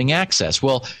future roaming access?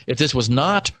 Well, if this was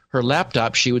not her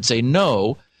laptop, she would say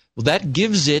no. Well, that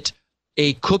gives it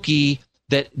a cookie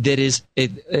that is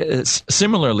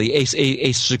similarly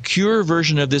a secure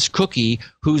version of this cookie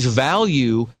whose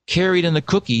value carried in the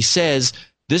cookie says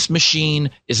this machine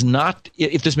is not,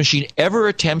 if this machine ever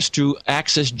attempts to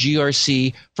access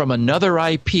GRC from another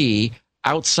IP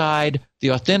outside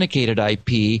the authenticated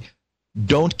IP,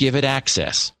 don't give it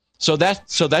access. So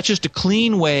that's just a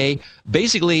clean way,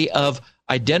 basically, of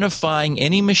identifying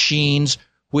any machines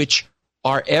which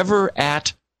are ever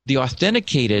at the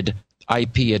authenticated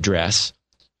IP address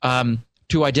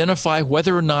to identify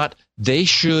whether or not they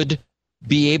should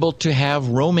be able to have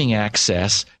roaming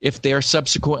access if they are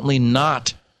subsequently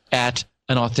not at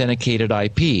an authenticated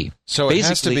IP. So it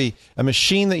has to be a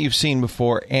machine that you've seen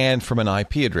before and from an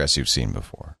IP address you've seen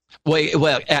before.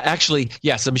 Well, actually,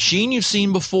 yes, a machine you've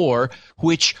seen before,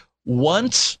 which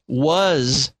once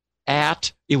was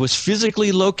it was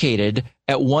physically located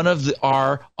at one of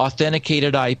our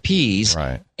authenticated IPs,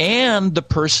 right. And the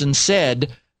person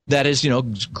said, that is,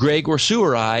 Greg or Sue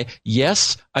or I,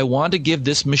 yes, I want to give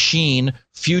this machine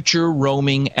future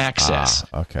roaming access.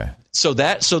 Okay. So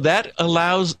that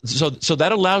allows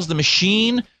the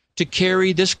machine to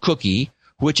carry this cookie,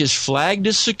 which is flagged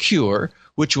as secure,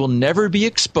 which will never be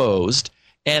exposed,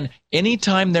 and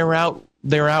anytime they're out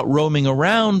roaming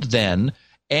around then,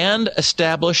 and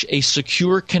establish a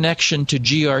secure connection to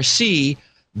GRC,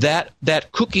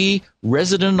 that cookie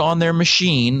resident on their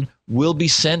machine will be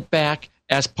sent back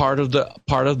as part of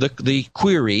the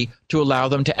query to allow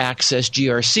them to access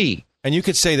GRC. And you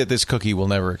could say that this cookie will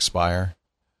never expire.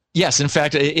 Yes, in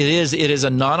fact, it is a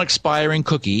non-expiring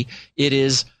cookie. It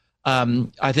is.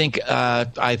 I think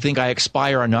I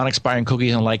expire a non-expiring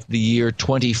cookie in like the year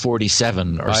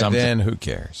 2047 or something. By then, who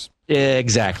cares?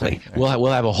 Exactly.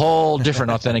 We'll have a whole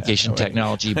different authentication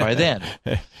technology by then.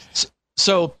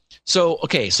 So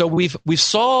we've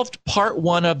solved part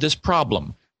one of this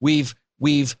problem. We've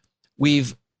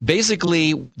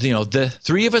basically, the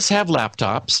three of us have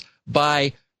laptops.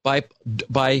 By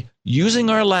using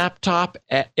our laptop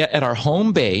at our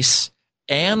home base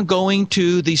and going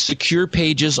to the secure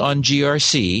pages on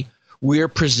GRC, we're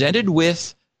presented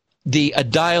with a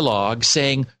dialogue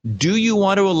saying, do you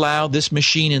want to allow this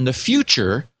machine in the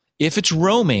future, if it's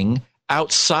roaming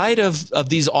outside of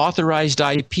these authorized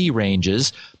IP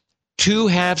ranges, to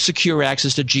have secure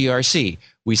access to GRC?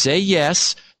 We say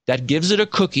yes. That gives it a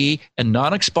cookie, a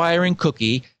non-expiring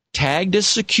cookie, tagged as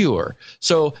secure.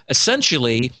 So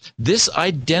essentially, this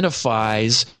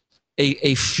identifies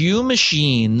a few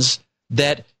machines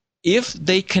that, if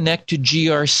they connect to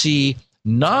GRC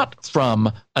not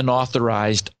from an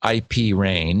authorized IP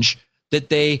range, that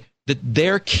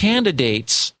they're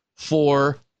candidates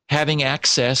for having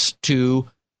access to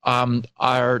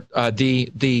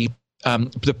the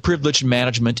privileged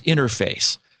management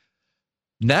interface.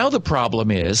 Now the problem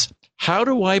is, how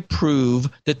do I prove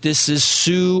that this is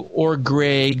Sue or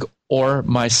Greg or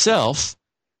myself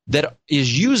that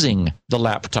is using the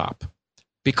laptop?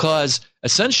 Because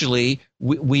essentially,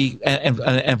 we've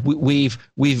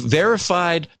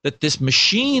verified that this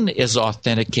machine is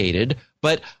authenticated,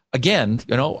 but again,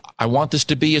 I want this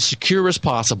to be as secure as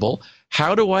possible.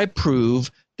 How do I prove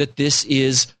that this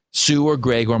is Sue or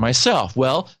Greg or myself?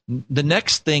 Well, the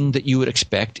next thing that you would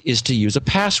expect is to use a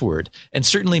password. And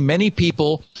certainly many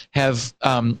people have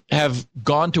gone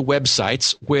to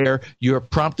websites where you're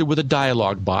prompted with a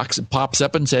dialog box. It pops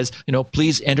up and says,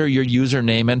 please enter your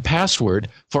username and password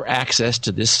for access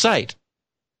to this site.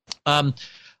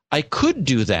 I could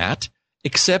do that,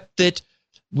 except that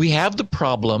we have the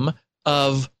problem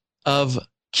of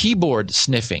keyboard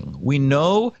sniffing. We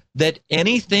know that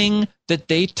anything that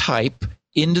they type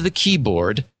into the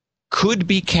keyboard could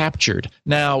be captured.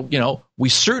 Now, we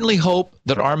certainly hope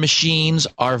that our machines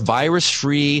are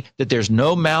virus-free, that there's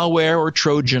no malware or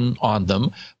Trojan on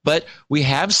them, but we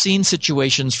have seen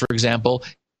situations, for example,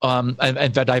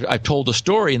 in fact, I've told a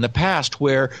story in the past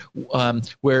where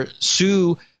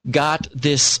Sue got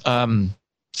this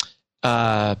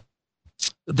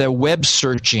the web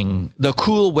searching, the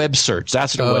cool web search.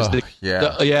 That's what it was.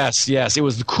 Yes. It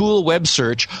was the cool web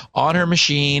search on her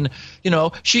machine.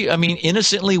 She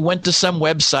innocently went to some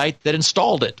website that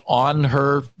installed it on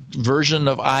her version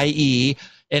of IE,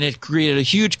 and it created a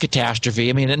huge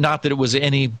catastrophe. Not that it was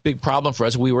any big problem for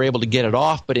us. We were able to get it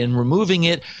off, but in removing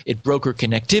it, it broke her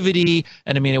connectivity.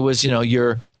 And it was,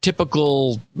 your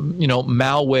typical,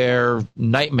 malware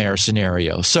nightmare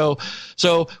scenario. So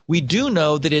we do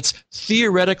know that it's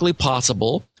theoretically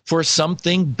possible for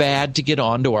something bad to get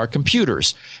onto our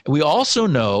computers. We also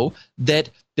know that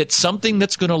something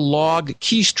that's going to log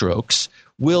keystrokes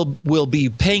will be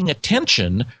paying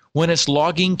attention when it's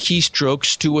logging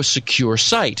keystrokes to a secure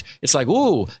site. It's like,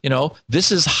 ooh, this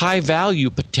is high value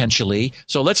potentially,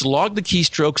 so let's log the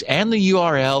keystrokes and the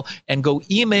URL and go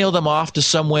email them off to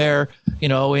somewhere,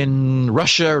 in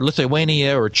Russia or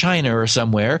Lithuania or China or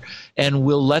somewhere, and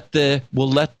we'll let the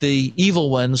evil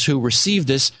ones who receive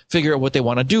this figure out what they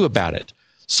want to do about it.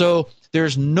 So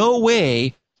there's no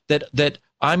way that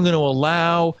I'm going to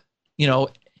allow,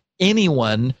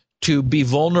 anyone to be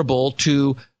vulnerable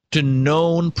to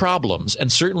known problems,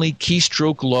 and certainly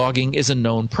keystroke logging is a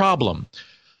known problem.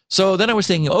 So then I was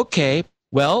thinking, okay,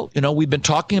 well, we've been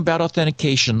talking about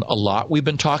authentication a lot. We've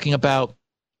been talking about,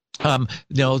 the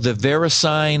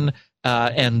VeriSign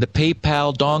and the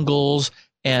PayPal dongles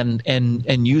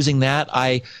and using that.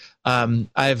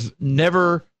 I've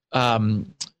never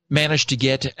managed to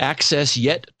get access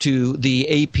yet to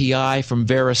the API from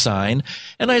VeriSign,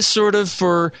 and I sort of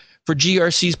for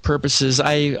GRC's purposes,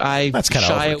 that's kind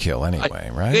of overkill anyway,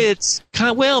 right? It's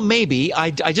kind of, well, maybe.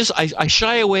 I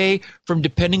shy away from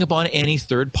depending upon any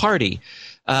third party.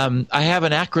 I have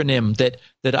an acronym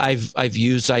that I've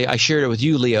used. I shared it with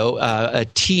you, Leo. A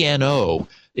TNO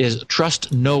is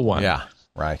Trust No One. Yeah,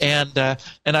 right. And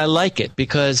I like it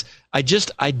because I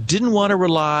didn't want to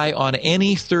rely on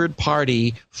any third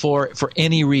party for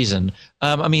any reason.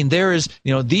 There is,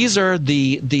 these are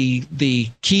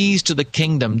the keys to the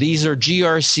kingdom. These are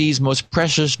GRC's most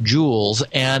precious jewels,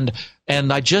 and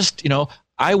I just,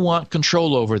 I want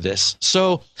control over this.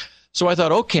 So I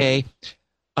thought, okay,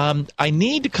 I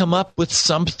need to come up with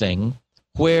something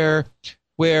where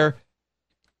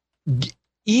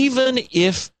even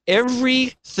if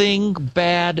everything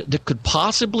bad that could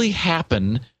possibly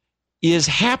happen is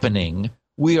happening,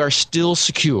 we are still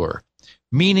secure.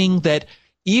 Meaning that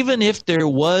even if there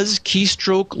was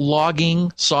keystroke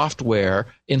logging software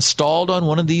installed on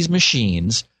one of these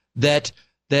machines, that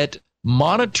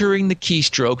monitoring the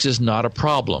keystrokes is not a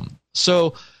problem.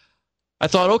 So I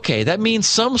thought, okay, that means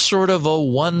some sort of a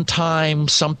one-time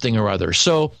something or other.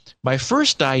 So my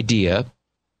first idea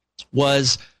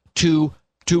was to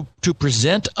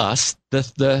present us,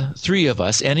 the three of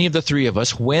us, any of the three of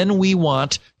us, when we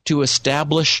want to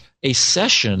establish a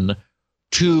session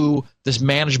to this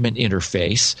management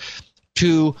interface,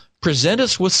 to present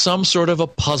us with some sort of a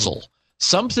puzzle,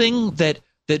 something that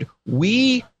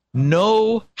we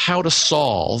know how to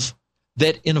solve,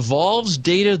 that involves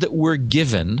data that we're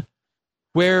given,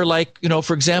 where, like,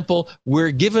 for example,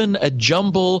 we're given a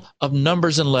jumble of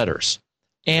numbers and letters,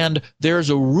 and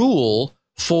there's a rule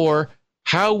for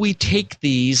how we take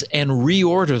these and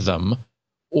reorder them,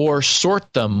 or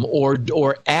sort them,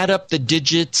 or add up the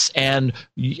digits and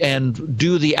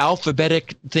do the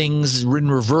alphabetic things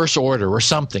in reverse order or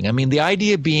something. The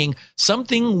idea being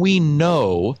something we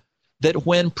know that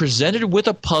when presented with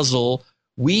a puzzle,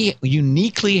 we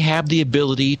uniquely have the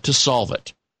ability to solve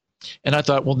it. And I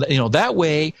thought, well, that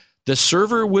way the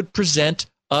server would present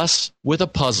us with a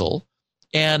puzzle,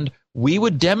 and we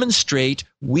would demonstrate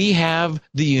we have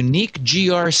the unique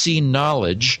GRC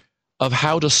knowledge of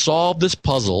how to solve this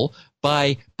puzzle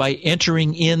by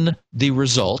entering in the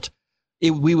result.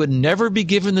 We would never be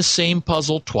given the same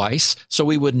puzzle twice, so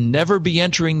we would never be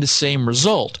entering the same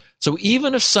result. So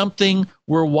even if something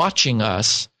were watching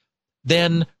us,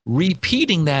 then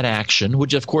repeating that action,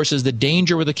 which of course is the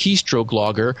danger with a keystroke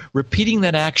logger, repeating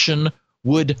that action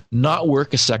would not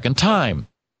work a second time.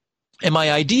 And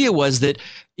my idea was that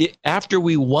after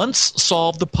we once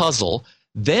solved the puzzle,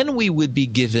 then we would be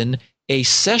given a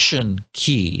session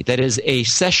key, that is a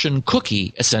session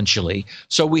cookie, essentially.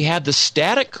 So we had the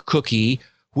static cookie,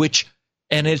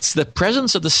 and it's the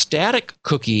presence of the static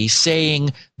cookie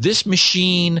saying this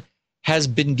machine has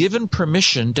been given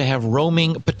permission to have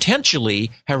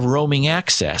potentially have roaming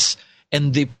access.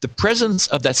 And the presence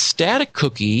of that static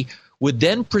cookie would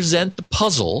then present the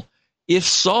puzzle. If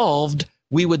solved,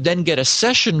 we would then get a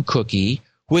session cookie,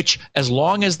 which, as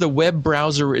long as the web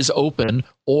browser is open,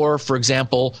 or, for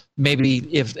example,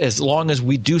 maybe as long as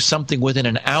we do something within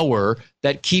an hour,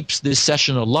 that keeps this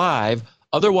session alive.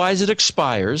 Otherwise, it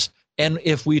expires. And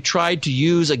if we tried to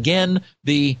use, again,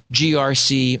 the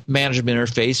GRC management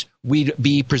interface, we'd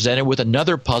be presented with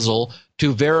another puzzle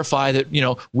to verify that,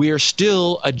 we are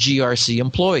still a GRC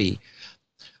employee.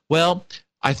 Well,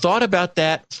 I thought about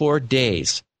that for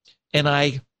days, and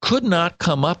I could not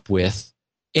come up with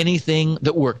anything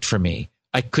that worked for me.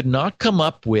 I could not come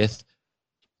up with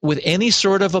any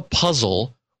sort of a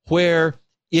puzzle where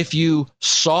if you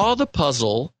saw the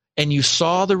puzzle and you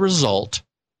saw the result,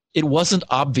 it wasn't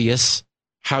obvious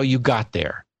how you got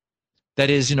there. That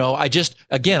is, you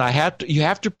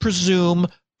have to presume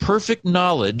perfect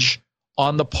knowledge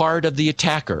on the part of the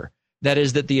attacker. That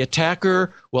is that the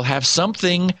attacker will have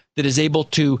something that is able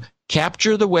to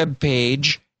capture the web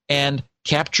page and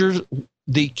capture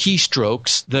the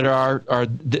keystrokes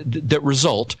that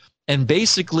result, and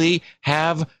basically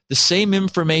have the same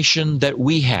information that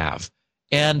we have.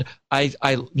 And I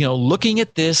looking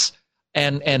at this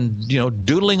and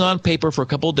doodling on paper for a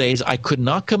couple of days, I could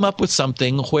not come up with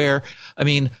something where,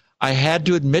 I had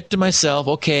to admit to myself,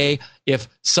 okay, if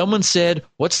someone said,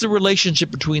 what's the relationship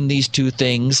between these two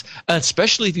things,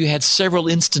 especially if you had several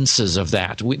instances of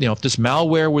that, if this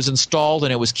malware was installed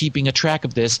and it was keeping a track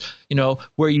of this,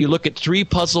 where you look at three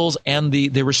puzzles and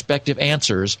the respective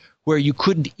answers, where you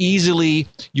couldn't easily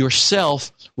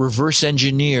yourself reverse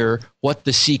engineer what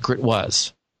the secret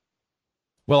was.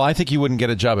 Well, I think you wouldn't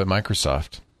get a job at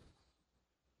Microsoft.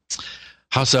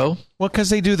 How so? Well, because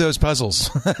they do those puzzles.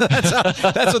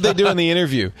 That's what they do in the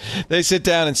interview. They sit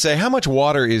down and say, how much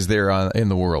water is there in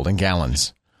the world in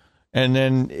gallons? And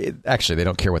then, actually, they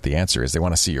don't care what the answer is. They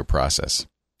want to see your process.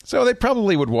 So they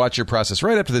probably would watch your process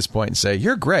right up to this point and say,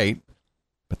 you're great,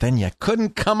 but then you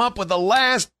couldn't come up with the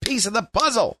last piece of the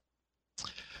puzzle.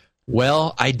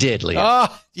 Well, I did, Leo.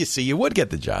 Oh, you see, you would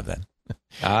get the job then.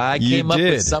 I came up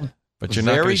with some. But you're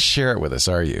not going to share it with us,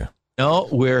 are you? No,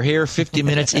 we're here 50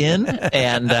 minutes in,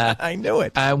 and I knew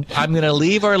it. I'm going to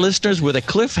leave our listeners with a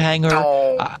cliffhanger.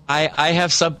 Oh. I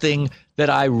have something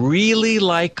that I really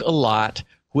like a lot,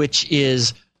 which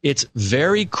is it's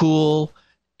very cool,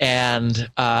 and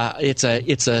it's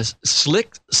a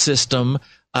slick system.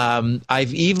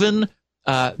 I've even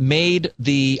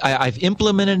I've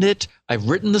implemented it. I've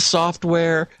written the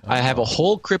software. I have a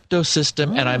whole crypto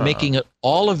system, and I'm making it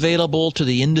all available to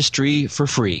the industry for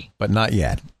free. But not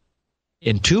yet.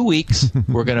 In 2 weeks,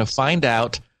 we're going to find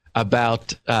out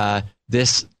about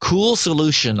this cool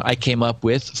solution I came up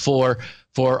with for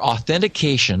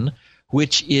authentication,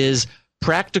 which is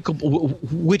practical,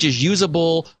 which is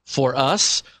usable for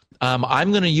us.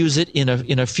 I'm going to use it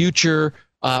in a future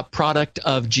product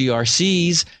of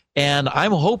GRC's, and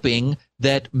I'm hoping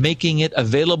that making it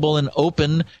available and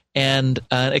open and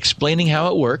explaining how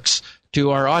it works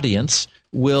to our audience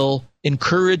will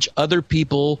encourage other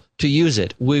people to use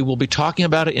it. We will be talking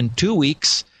about it in 2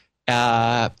 weeks,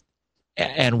 and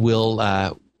we'll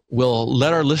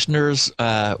let our listeners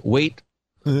wait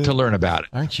to learn about it.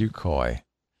 Aren't you coy?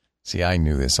 See, I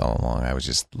knew this all along. I was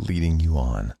just leading you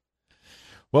on.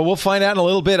 Well, we'll find out in a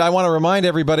little bit. I want to remind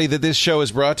everybody that this show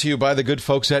is brought to you by the good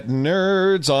folks at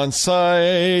Nerds on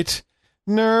Site.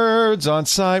 Nerds on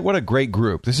Site. What a great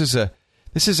group. This is a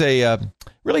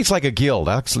really, it's like a guild.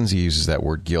 Alex Lindsay uses that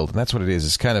word guild, and that's what it is.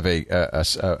 It's kind of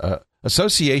a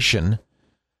association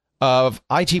of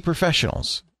IT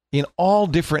professionals in all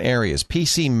different areas: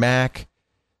 PC, Mac,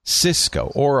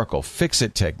 Cisco, Oracle,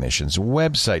 Fix-It technicians,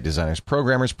 website designers,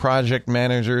 programmers, project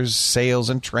managers, sales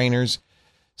and trainers,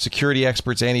 security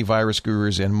experts, antivirus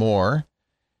gurus, and more.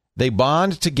 They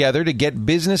bond together to get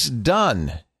business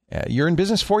done. You're in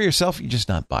business for yourself. You're just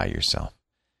not by yourself.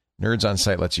 Nerds on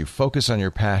Site lets you focus on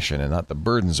your passion and not the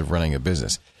burdens of running a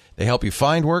business. They help you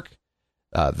find work.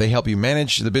 They help you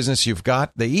manage the business you've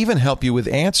got. They even help you with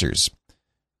answers.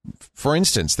 For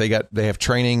instance, they have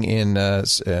training in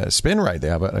SpinRite. They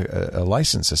have a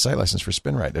license, a site license for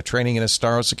SpinRite. They're training in a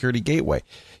Astaro Security Gateway.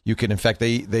 You can, in fact,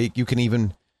 you can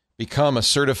even become a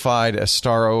certified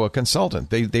Astaro consultant.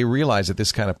 They realize that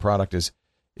this kind of product is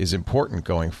important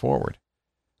going forward.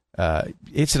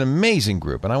 It's an amazing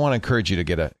group, and I want to encourage you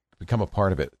to become a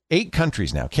part of it. 8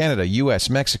 countries now: Canada, U.S.,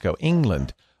 Mexico,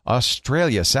 England,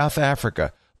 Australia, South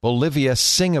Africa, Bolivia,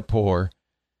 Singapore.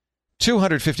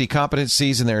 250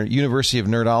 competencies in their University of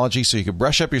Nerdology, so you can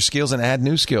brush up your skills and add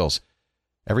new skills.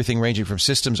 Everything ranging from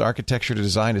systems architecture to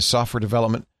design to software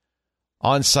development,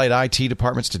 on-site IT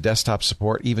departments to desktop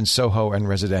support, even Soho and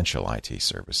residential IT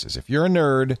services. If you're a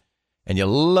nerd and you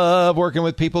love working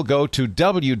with people, go to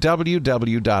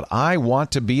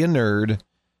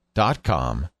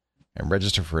www.iwanttobeanerd.com and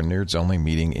register for a nerds-only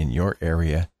meeting in your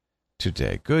area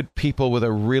today. Good people with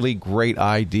a really great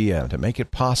idea to make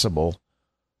it possible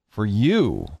for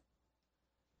you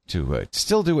to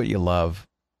still do what you love,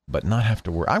 but not have to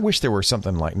work. I wish there were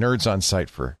something like Nerds on Site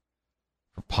for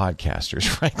podcasters,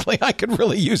 frankly. I could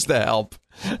really use the help.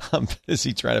 I'm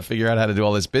busy trying to figure out how to do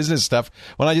all this business stuff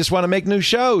when I just want to make new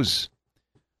shows.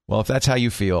 Well, if that's how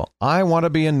you feel, I want to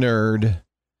be a nerd.com.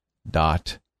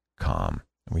 And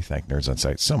we thank Nerds on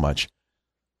Site so much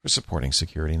for supporting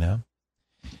Security Now.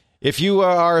 If you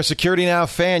are a Security Now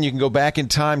fan, you can go back in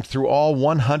time through all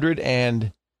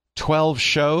 112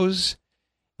 shows,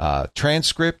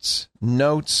 transcripts,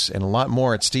 notes, and a lot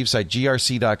more at Steve's site,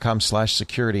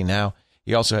 grc.com/security now.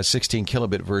 He also has 16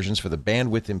 kilobit versions for the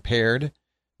bandwidth impaired.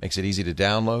 Makes it easy to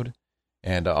download.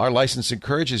 And our license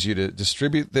encourages you to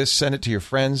distribute this, send it to your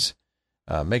friends,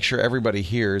 make sure everybody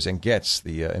hears and gets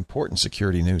the important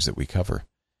security news that we cover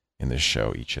in this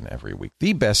show each and every week.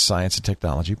 The best science and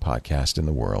technology podcast in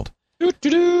the world.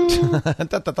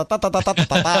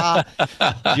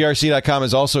 GRC.com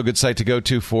is also a good site to go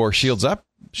to for Shields Up,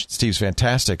 Steve's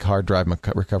fantastic hard drive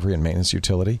recovery and maintenance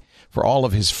utility. For all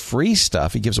of his free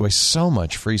stuff, he gives away so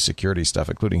much free security stuff,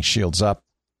 including Shields Up.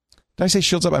 Did I say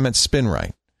Shields Up? I meant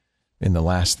SpinRite in the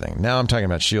last thing. Now I'm talking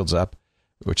about Shields Up,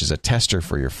 which is a tester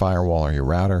for your firewall or your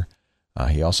router.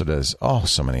 He also does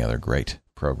so many other great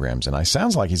programs, and it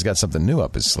sounds like he's got something new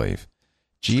up his sleeve.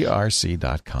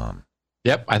 GRC.com.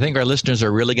 Yep, I think our listeners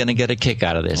are really going to get a kick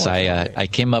out of this. I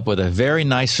came up with a very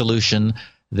nice solution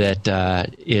that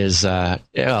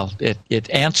it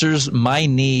answers my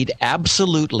need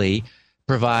absolutely,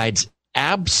 provides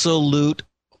absolute,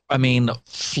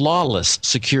 flawless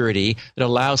security that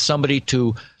allows somebody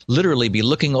to literally be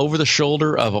looking over the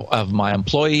shoulder of my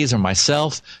employees or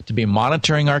myself, to be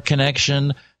monitoring our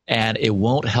connection, and it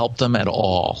won't help them at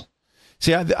all.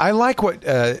 See, I like what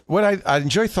I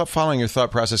enjoy following your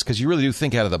thought process, because you really do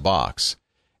think out of the box.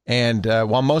 And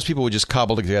while most people would just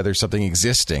cobble together something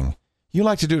existing, you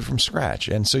like to do it from scratch.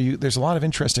 And so there's a lot of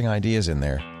interesting ideas in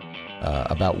there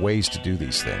about ways to do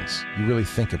these things. You really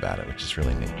think about it, which is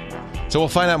really neat. So we'll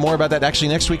find out more about that. Actually,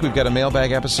 next week we've got a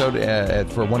mailbag episode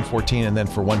for 114, and then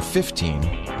for 115,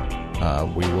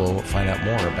 we will find out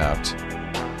more about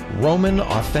Roman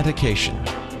authentication.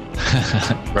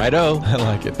 Righto. I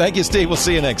like it. Thank you, Steve. We'll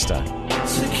see you next time.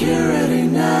 Security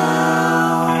Now.